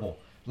 horrible.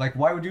 Like,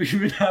 why would you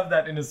even have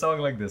that in a song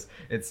like this?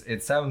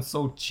 It sounds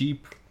so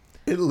cheap.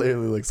 It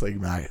literally looks like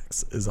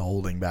Max is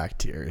holding back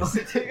tears.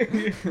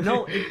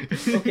 No,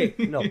 okay,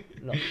 no.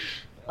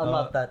 I'm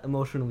not that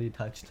emotionally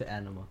attached to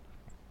Anima.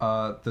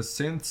 The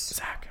synths.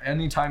 Zach.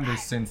 Anytime there's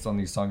synths on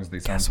these songs, they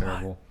sound Guess what?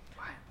 terrible.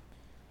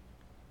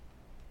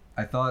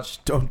 I thought.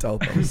 Don't tell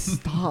them.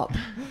 Stop.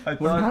 I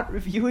We're thought. not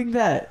reviewing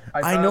that.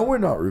 I know we're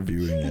not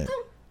reviewing it.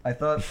 I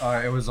thought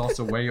it was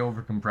also way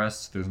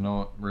overcompressed. There's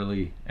not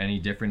really any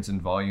difference in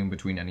volume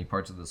between any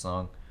parts of the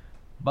song,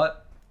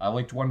 but I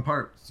liked one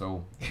part,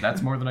 so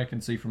that's more than I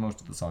can say for most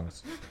of the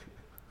songs.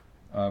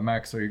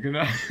 Max, are you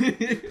gonna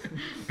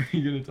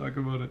talk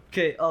about it?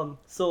 Okay,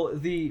 so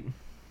the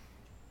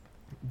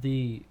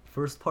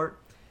first part,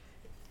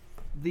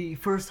 the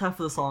first half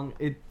of the song,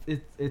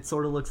 it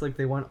sort of looks like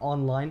they went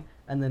online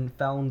and then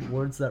found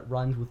words that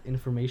rhymed with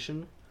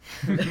information.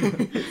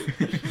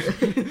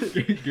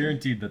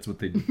 Guaranteed that's what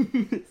they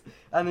did.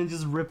 And then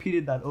just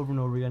repeated that over and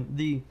over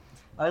again.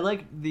 I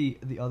like the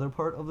other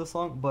part of the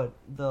song, but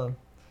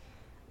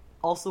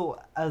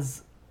also,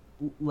 as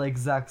like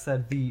Zach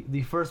said,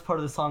 the first part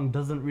of the song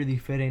doesn't really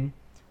fit in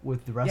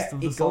with the rest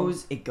of the song.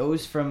 It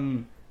goes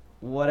from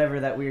whatever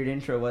that weird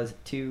intro was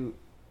to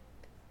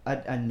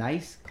a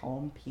nice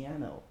calm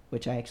piano,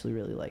 which I actually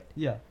really liked.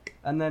 Yeah,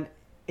 and then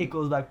it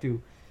goes back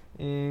to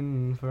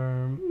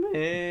information.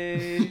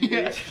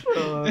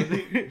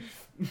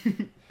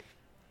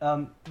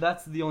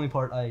 That's the only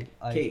part I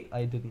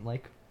didn't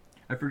like.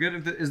 I forget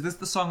is this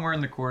the song where in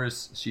the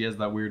chorus she has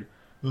that weird.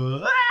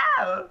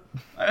 I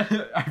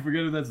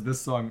forget if that's this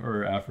song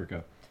or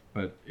Africa,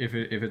 but if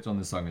it's on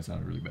this song, it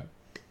sounded really bad.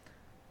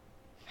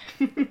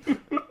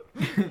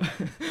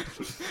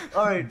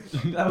 All right,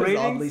 That was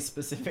oddly ratings.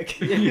 specific.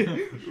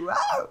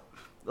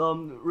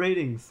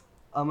 Ratings.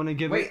 I'm gonna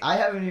give Wait, it. I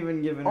haven't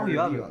even given a Oh, you review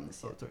haven't. on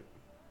this Oh, yet.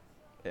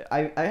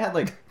 sorry. I had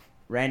like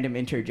random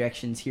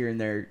interjections here and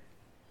there.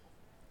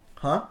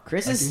 Huh?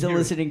 Chris I is can still hear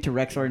it. listening to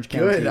Rex Orange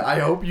County. Good. I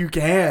hope you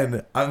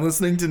can. I'm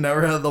listening to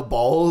Never Had the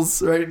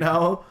Balls right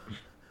now.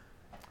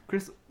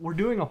 Chris, we're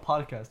doing a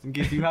podcast in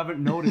case you haven't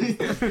noticed.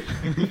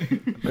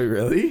 Wait,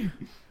 really?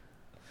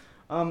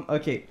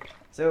 Okay,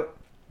 so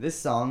this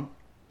song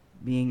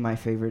being my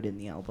favorite in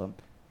the album.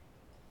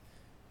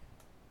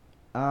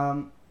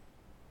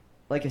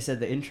 Like I said,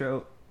 the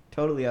intro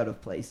totally out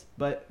of place.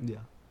 But Yeah.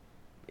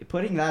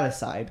 putting that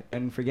aside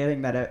and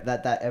forgetting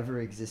that ever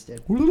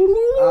existed,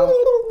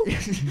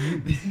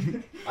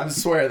 I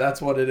swear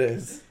that's what it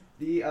is.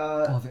 the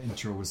Oh, the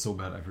intro was so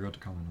bad. I forgot to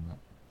comment on that.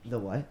 the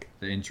what?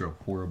 The intro,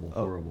 horrible,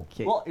 Oh. horrible.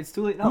 Okay. Well, it's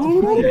too late now.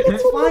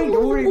 It's fine.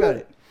 Don't worry about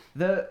it.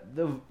 The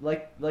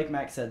like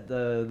Max said,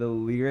 the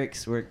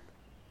lyrics were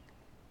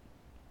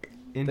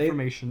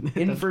Information.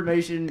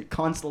 information,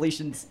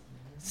 constellations,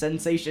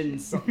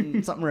 sensations,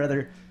 something or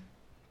other.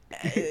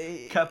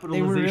 They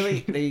were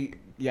really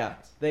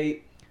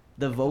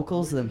the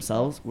vocals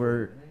themselves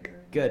were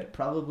good.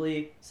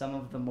 Probably some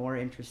of the more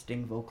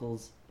interesting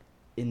vocals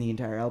in the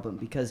entire album,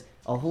 because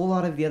a whole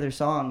lot of the other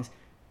songs,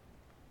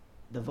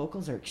 the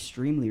vocals are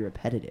extremely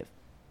repetitive.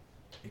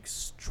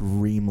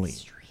 Extremely.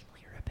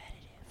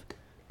 Repetitive.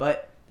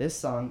 But this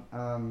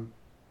song,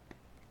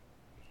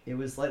 it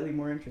was slightly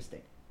more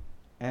interesting.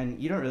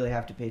 And you don't really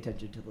have to pay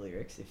attention to the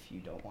lyrics if you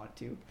don't want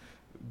to,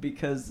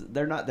 because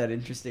they're not that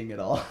interesting at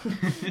all.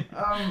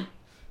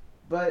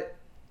 But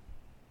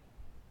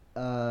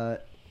the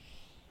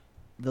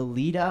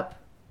lead up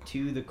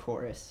to the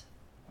chorus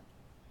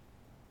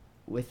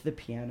with the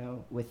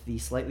piano, with the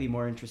slightly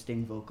more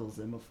interesting vocals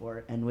than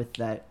before, and with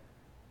that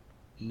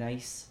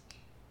nice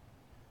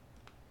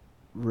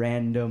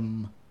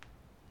random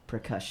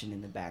percussion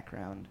in the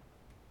background.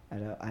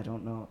 I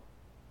don't know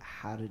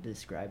how to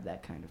describe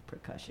that kind of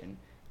percussion.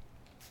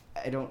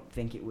 I don't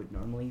think it would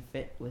normally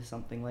fit with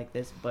something like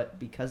this, but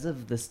because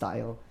of the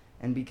style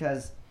and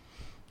because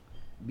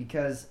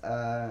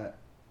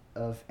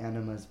of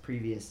Anima's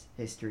previous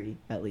history,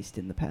 at least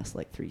in the past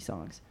like 3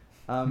 songs,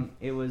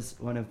 it was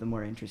one of the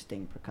more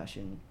interesting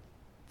percussion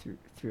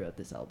throughout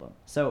this album.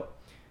 So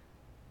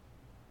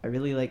I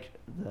really liked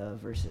the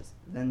verses.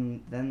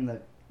 Then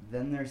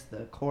there's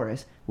the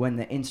chorus, when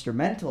the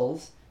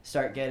instrumentals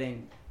start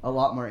getting a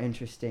lot more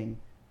interesting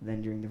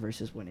than during the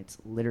verses, when it's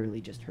literally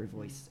just her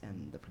voice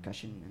and the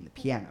percussion and the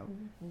piano.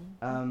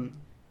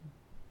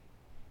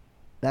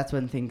 That's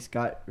when things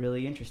got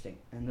really interesting,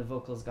 and the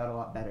vocals got a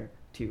lot better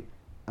too.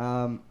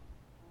 And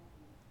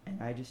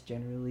I just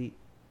generally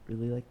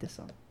really like this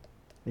song.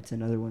 It's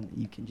another one that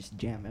you can just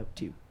jam out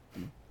to.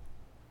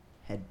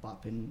 Head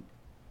bopping,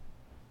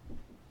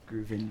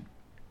 grooving,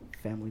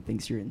 family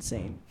thinks you're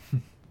insane.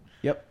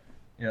 Yep.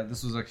 Yeah,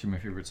 this was actually my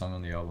favorite song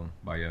on the album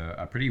by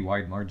a pretty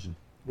wide margin.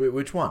 Wait,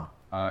 which one?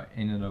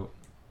 In and Out.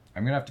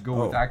 I'm gonna have to go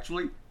with Oh.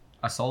 actually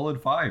a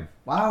solid 5.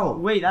 Wow.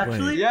 Wait,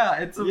 actually? Yeah,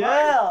 it's a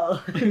Yeah.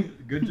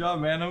 5. Good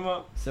job,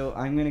 Anima. So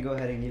I'm gonna go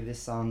ahead and give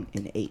this song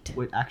an 8.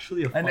 Wait,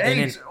 actually, a An 5. eight.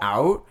 In and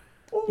Out?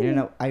 You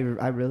know, I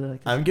really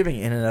like this. I'm giving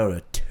In and Out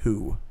a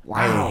 2.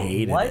 Wow, I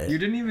hated what? it. You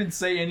didn't even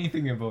say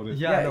anything about it.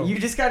 Yeah, no. You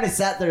just kind of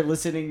sat there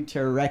listening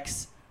to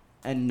Rex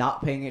and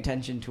not paying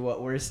attention to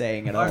what we're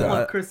saying at all. Alright, Uh,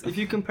 look, Chris, if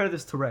you compare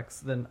this to Rex,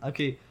 then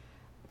okay,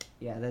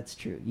 Yeah, that's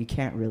true. You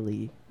can't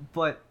really.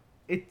 but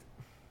it.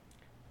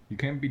 You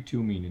can't be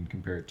too mean and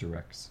compare it to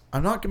Rex.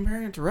 I'm not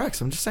comparing it to Rex.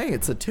 I'm just saying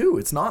it's a 2.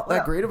 It's not that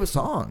Yeah. great of a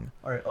song.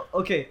 All right,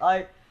 okay,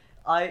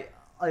 I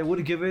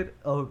would give it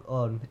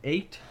an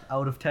 8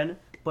 out of 10,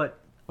 but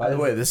By the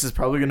way, this is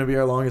probably going to be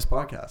our longest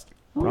podcast.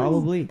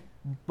 Probably.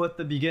 but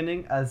the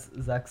beginning, as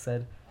Zach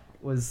said,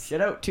 was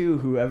Shout out to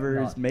whoever's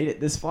Not- made it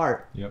this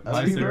far. Yep.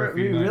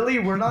 We really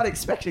were not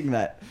expecting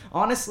that.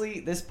 Honestly,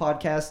 this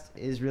podcast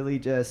is really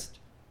just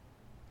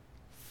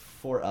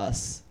for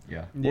us.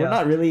 Yeah. We're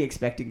not really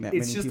expecting that.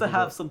 It's many just people to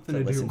have something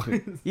to listen do.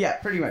 it. Yeah,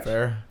 pretty much.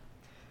 Fair.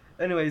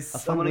 Anyways, A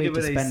I'm fun gonna way give to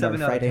it a spend our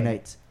 7 out of Friday 10.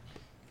 nights.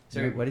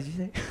 Sorry, Yeah. what did you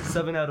say?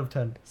 7 out of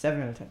 10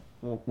 7 out of 10.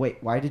 Well, wait,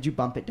 why did you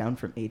bump it down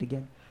from 8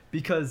 again?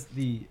 because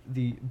the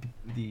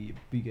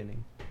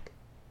beginning.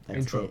 That's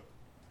Intro. it.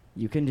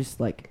 You can just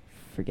like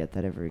forget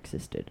that ever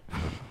existed.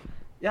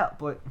 Yeah,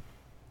 but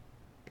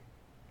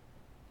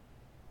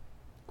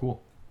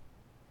Cool.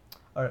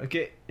 all right,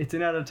 okay, it's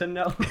an out of 10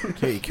 now.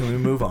 Okay, can we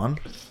move on?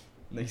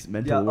 Nice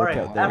mental Yeah, all right,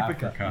 workout there.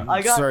 Africa.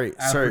 I got sorry.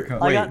 Africa.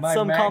 I Wait, got my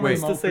some mag-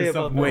 comments wait, to say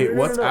about wait. that.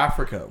 What's No.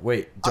 Africa?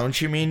 Wait,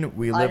 don't you mean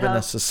we live in a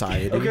have-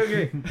 society?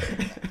 Okay.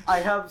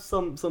 I have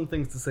some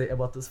things to say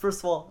about this.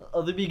 First of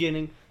all, the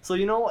beginning. So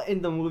you know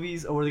in the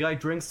movies where the guy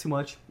drinks too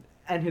much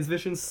and his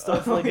vision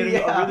starts like getting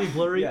really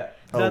blurry. Yeah.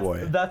 Oh, That's,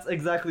 boy. That's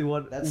exactly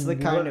what. That's the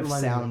what kind of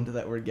reminded me. sound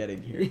that we're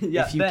getting here.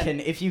 Yeah,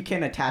 if you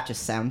can attach a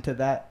sound to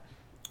that.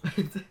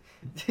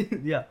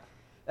 Yeah.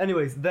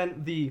 Anyways,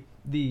 then the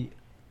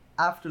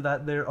after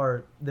that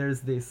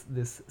there's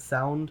this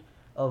sound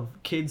of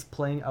kids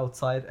playing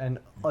outside and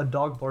a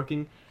dog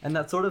barking, and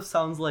that sort of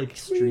sounds like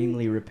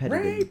Extremely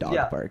repetitive dog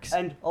yeah, barks.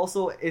 and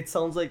also it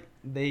sounds like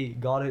they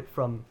got it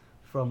from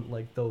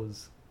like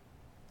those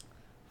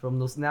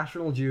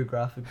National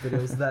Geographic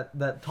videos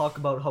that talk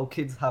about how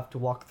kids have to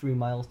walk 3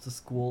 miles to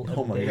school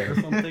Oh every my day or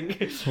God. something.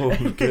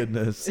 Oh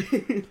goodness.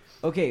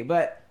 Okay,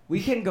 but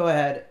we can go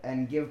ahead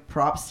and give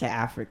props to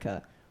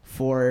Africa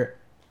for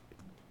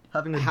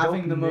having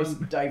having the dope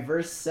most name.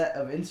 diverse set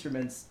of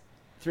instruments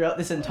throughout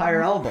this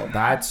entire album.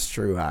 That's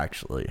true,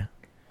 actually.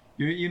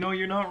 You know,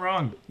 you're not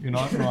wrong. You're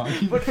not wrong.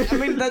 But I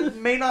mean, that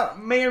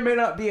may or may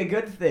not be a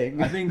good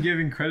thing. I think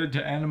giving credit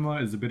to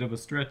Anima is a bit of a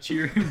stretch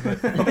here, but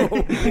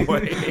Oh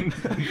boy.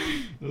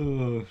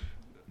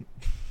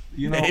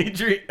 you know,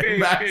 Adrian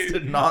Max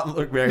did not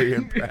look very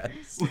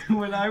impressed.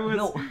 when I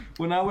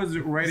was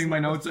writing my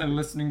notes and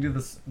listening to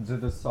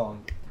this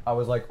song, I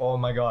was like, oh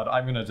my god,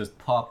 I'm gonna just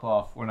pop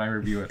off when I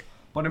review it.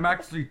 But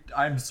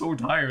I'm so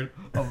tired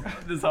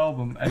of this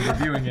album and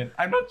reviewing it.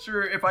 I'm not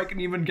sure if I can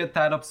even get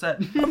that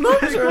upset. I'm not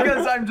sure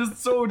because I'm just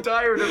so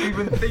tired of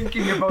even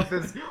thinking about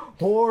this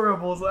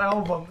horrible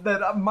album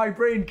that my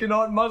brain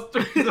cannot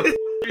muster the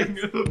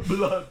f***ing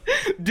blood.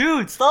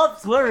 Dude,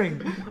 stop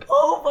swearing.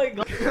 Oh my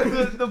god.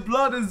 The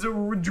blood is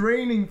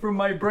draining from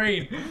my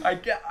brain. I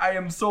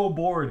am so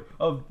bored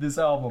of this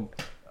album.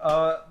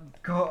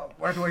 God,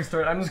 where do I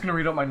start? I'm just gonna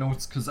read out my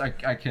notes because I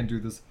can't do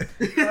this.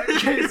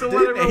 Okay, so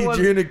what I wrote was,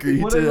 Adrian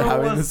agreed what I to wrote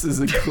having was- this as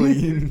a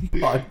clean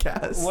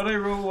podcast. What I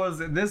wrote was,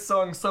 this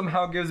song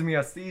somehow gives me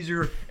a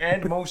seizure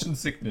and motion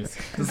sickness,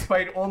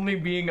 despite only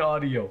being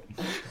audio.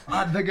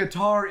 The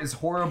guitar is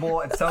horrible.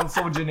 It sounds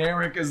so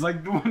generic. It's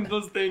like one of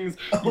those things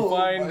you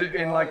find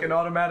in like an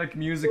automatic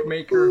music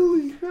maker.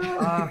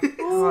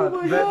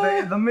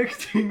 The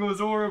mixing was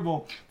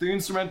horrible. The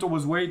instrumental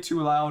was way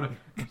too loud.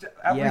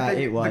 Yeah,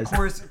 it was. The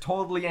chorus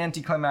totally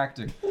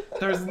anticlimactic.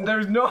 There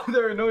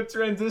are no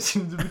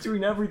transitions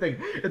between everything.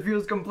 It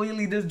feels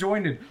completely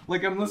disjointed.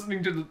 Like I'm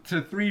listening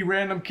to three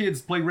random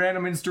kids play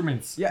random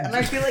instruments. Yeah, and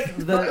I feel like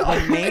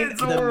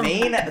It's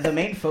horrible. the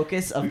main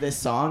focus of this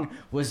song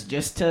was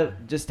just to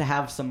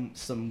have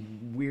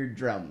some weird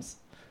drums.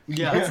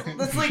 Yeah.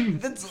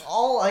 That's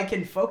all I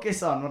can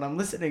focus on when I'm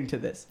listening to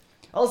this.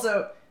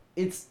 Also,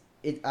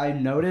 I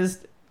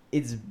noticed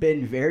it's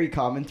been very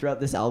common throughout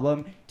this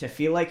album to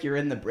feel like you're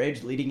in the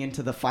bridge leading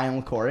into the final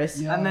chorus.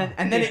 Yeah.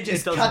 And then it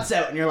just doesn't. cuts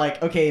out and you're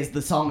like, okay, is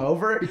the song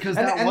over? Because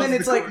and that then was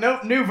it's the like,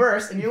 nope, new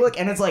verse, and you look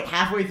and it's like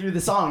halfway through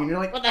the song and you're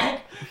like, what the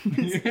heck?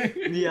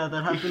 Yeah,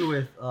 that happened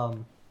with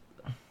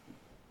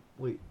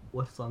wait,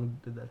 what song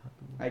did that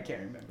happen with? I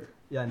can't remember.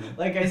 Yeah, I know.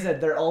 Like I said,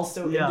 they're all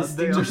so Yeah,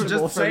 they are. indistinguishable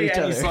Just from say each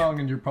any other. song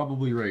and you're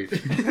probably right.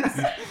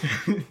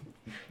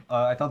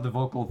 I thought the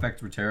vocal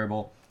effects were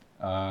terrible.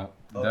 Okay,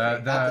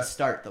 at the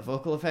start, the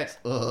vocal effects.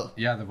 Ugh.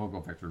 Yeah, the vocal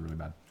effects were really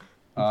bad.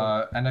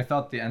 And I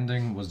thought the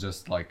ending was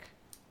just like,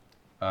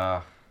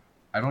 I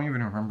don't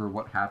even remember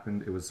what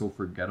happened. It was so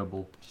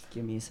forgettable. Just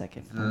give me a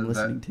second. The- I'm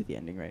listening that- to the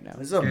ending right now.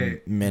 This is a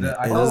Okay, minute.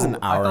 I It is an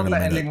thought- hour I and a thought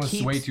the minute. ending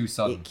was way too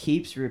sudden. It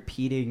keeps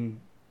repeating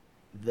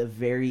the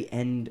very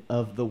end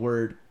of the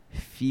word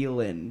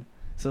feelin'.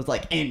 So it's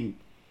like in.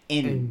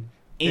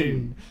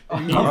 Okay.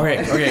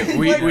 Like,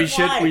 We why?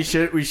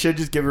 should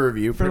just give a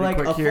review For pretty like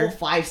quick a here. full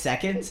 5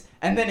 seconds,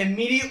 and then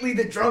immediately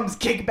the drums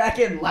kick back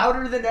in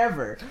louder than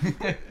ever.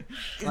 I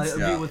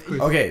agree Yeah. with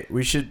Chris. Okay,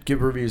 we should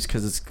give reviews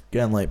because it's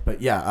getting late.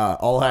 But yeah,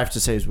 all I have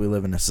to say is we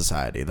live in a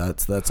society.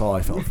 That's all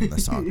I felt from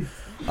this song.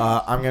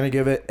 I'm gonna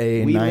give it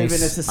a We nice. live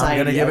in a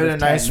society. I'm gonna give out it a of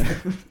nice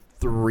 10.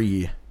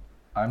 3.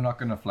 I'm not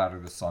gonna flatter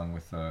this song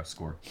with a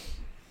score.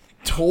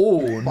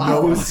 Oh,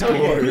 Wow. no score.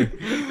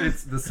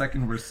 It's the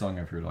second worst song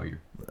I've heard all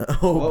year.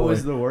 Oh What boy.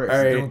 was the worst? All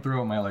right. Don't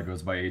Throw Out My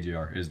Legos by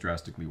AJR is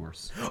drastically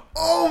worse.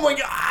 Oh my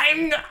god,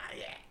 I'm not.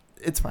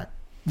 It's fine.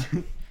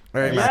 All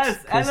right, Max.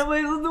 Yes, anime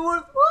is the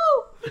worst.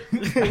 Woo!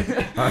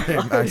 All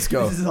right, Max,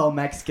 go. This is all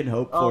Max can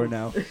hope for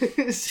now.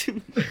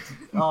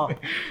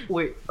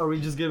 Wait, are we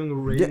just giving a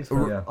Yeah, rating?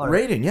 for it? Alright.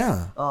 rating,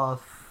 yeah.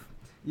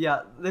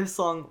 Yeah, this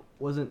song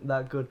wasn't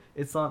that good.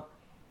 It's not,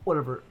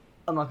 whatever.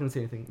 I'm not gonna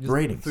say anything. Just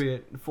Ratings.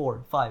 3,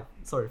 4, 5.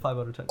 Sorry, 5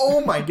 out of 10.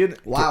 Oh my goodness.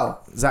 Wow.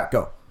 Zach,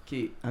 go.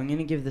 Okay, I'm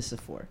gonna give this a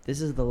 4.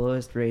 This is the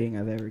lowest rating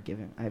I've ever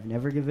given. I've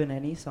never given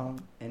any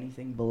song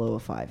anything below a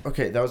 5.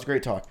 Okay, that was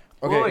great talk.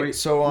 Okay, Wait,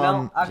 so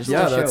now, actually,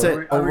 yeah, show. that's Are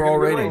we it. gonna Overall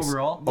go ratings.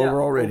 overall? Yeah,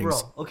 Overall ratings.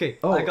 overall. Okay,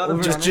 Oh, I got a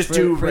just- just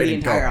do for the rating,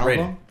 go, entire album.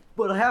 rating.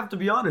 But I have to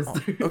be honest.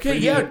 Okay, For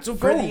yeah, the- so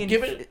for go. the-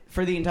 Give it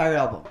for the entire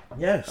album.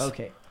 yes.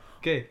 Okay.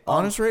 Okay.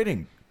 Honest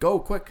rating. Go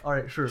quick. All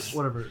right, sure,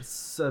 whatever.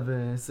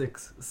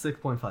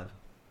 6.5.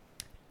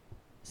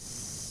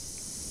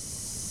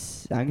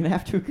 I'm gonna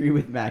have to agree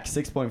with Max.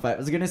 6.5. I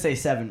was gonna say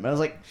 7, but I was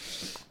like,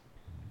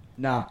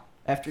 nah.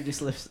 After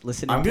just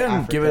listening, I'm to gonna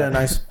Africa. give it a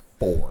nice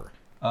 4.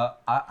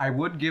 I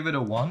would give it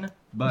a 1,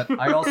 but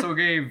I'm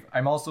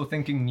also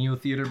thinking Neo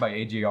Theater by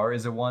AJR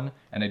is a 1,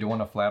 and I don't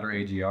want to flatter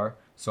AJR,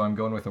 so I'm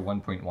going with a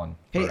 1.1.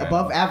 Hey, for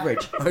above Anima.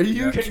 average. Are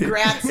you kidding?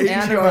 Congrats, AJR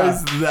Anima.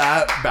 is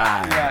that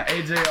bad. Yeah,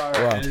 AJR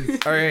Wow. is.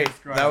 All right,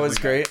 described that was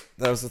like great.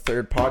 That was the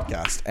third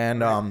podcast,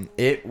 and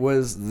it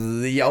was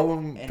the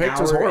album An picked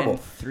was hour horrible. and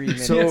 3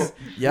 minutes. So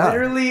yeah,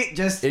 Literally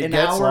just It an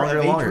gets hour longer of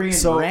and longer. Adrian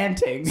So-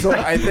 ranting. so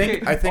I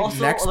think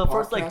also, next the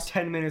first like podcast-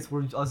 10 minutes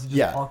were us just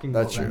Yeah, talking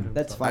that's about true. random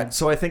That's stuff. fine.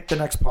 So I think the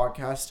next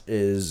podcast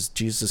is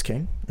Jesus is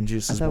King and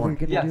Jesus I is thought we Born. were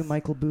gonna Yes. do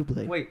Michael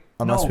Bublé. Wait,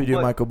 Unless no, we do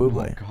but, Michael Oh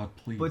Bublé. God,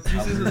 please. But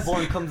Jesus is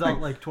Born comes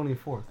out like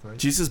 24th, right?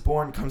 Jesus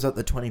Born comes out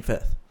the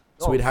 25th,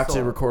 so Oh, we'd have to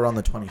so- record on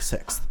the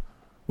 26th.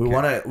 We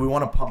Okay.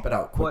 want to pump it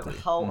out But quickly.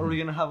 how are we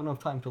gonna have enough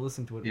time to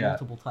listen to it Yeah,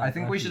 multiple times? I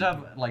think we should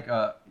have like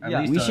at Yeah,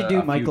 least we should a do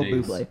few Michael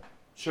days. Bublé.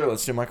 Sure,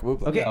 let's do Michael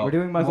Bublé. Okay, we're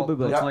doing Michael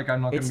Bublé. Looks like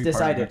I'm not It's gonna be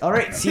part of decided. it. All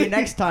right, see you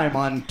next time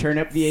on Turn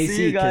Up the See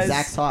AC you because guys.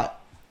 Zach's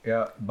hot.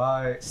 Yeah.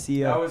 Bye.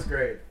 See ya. was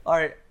great. All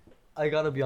right, I gotta be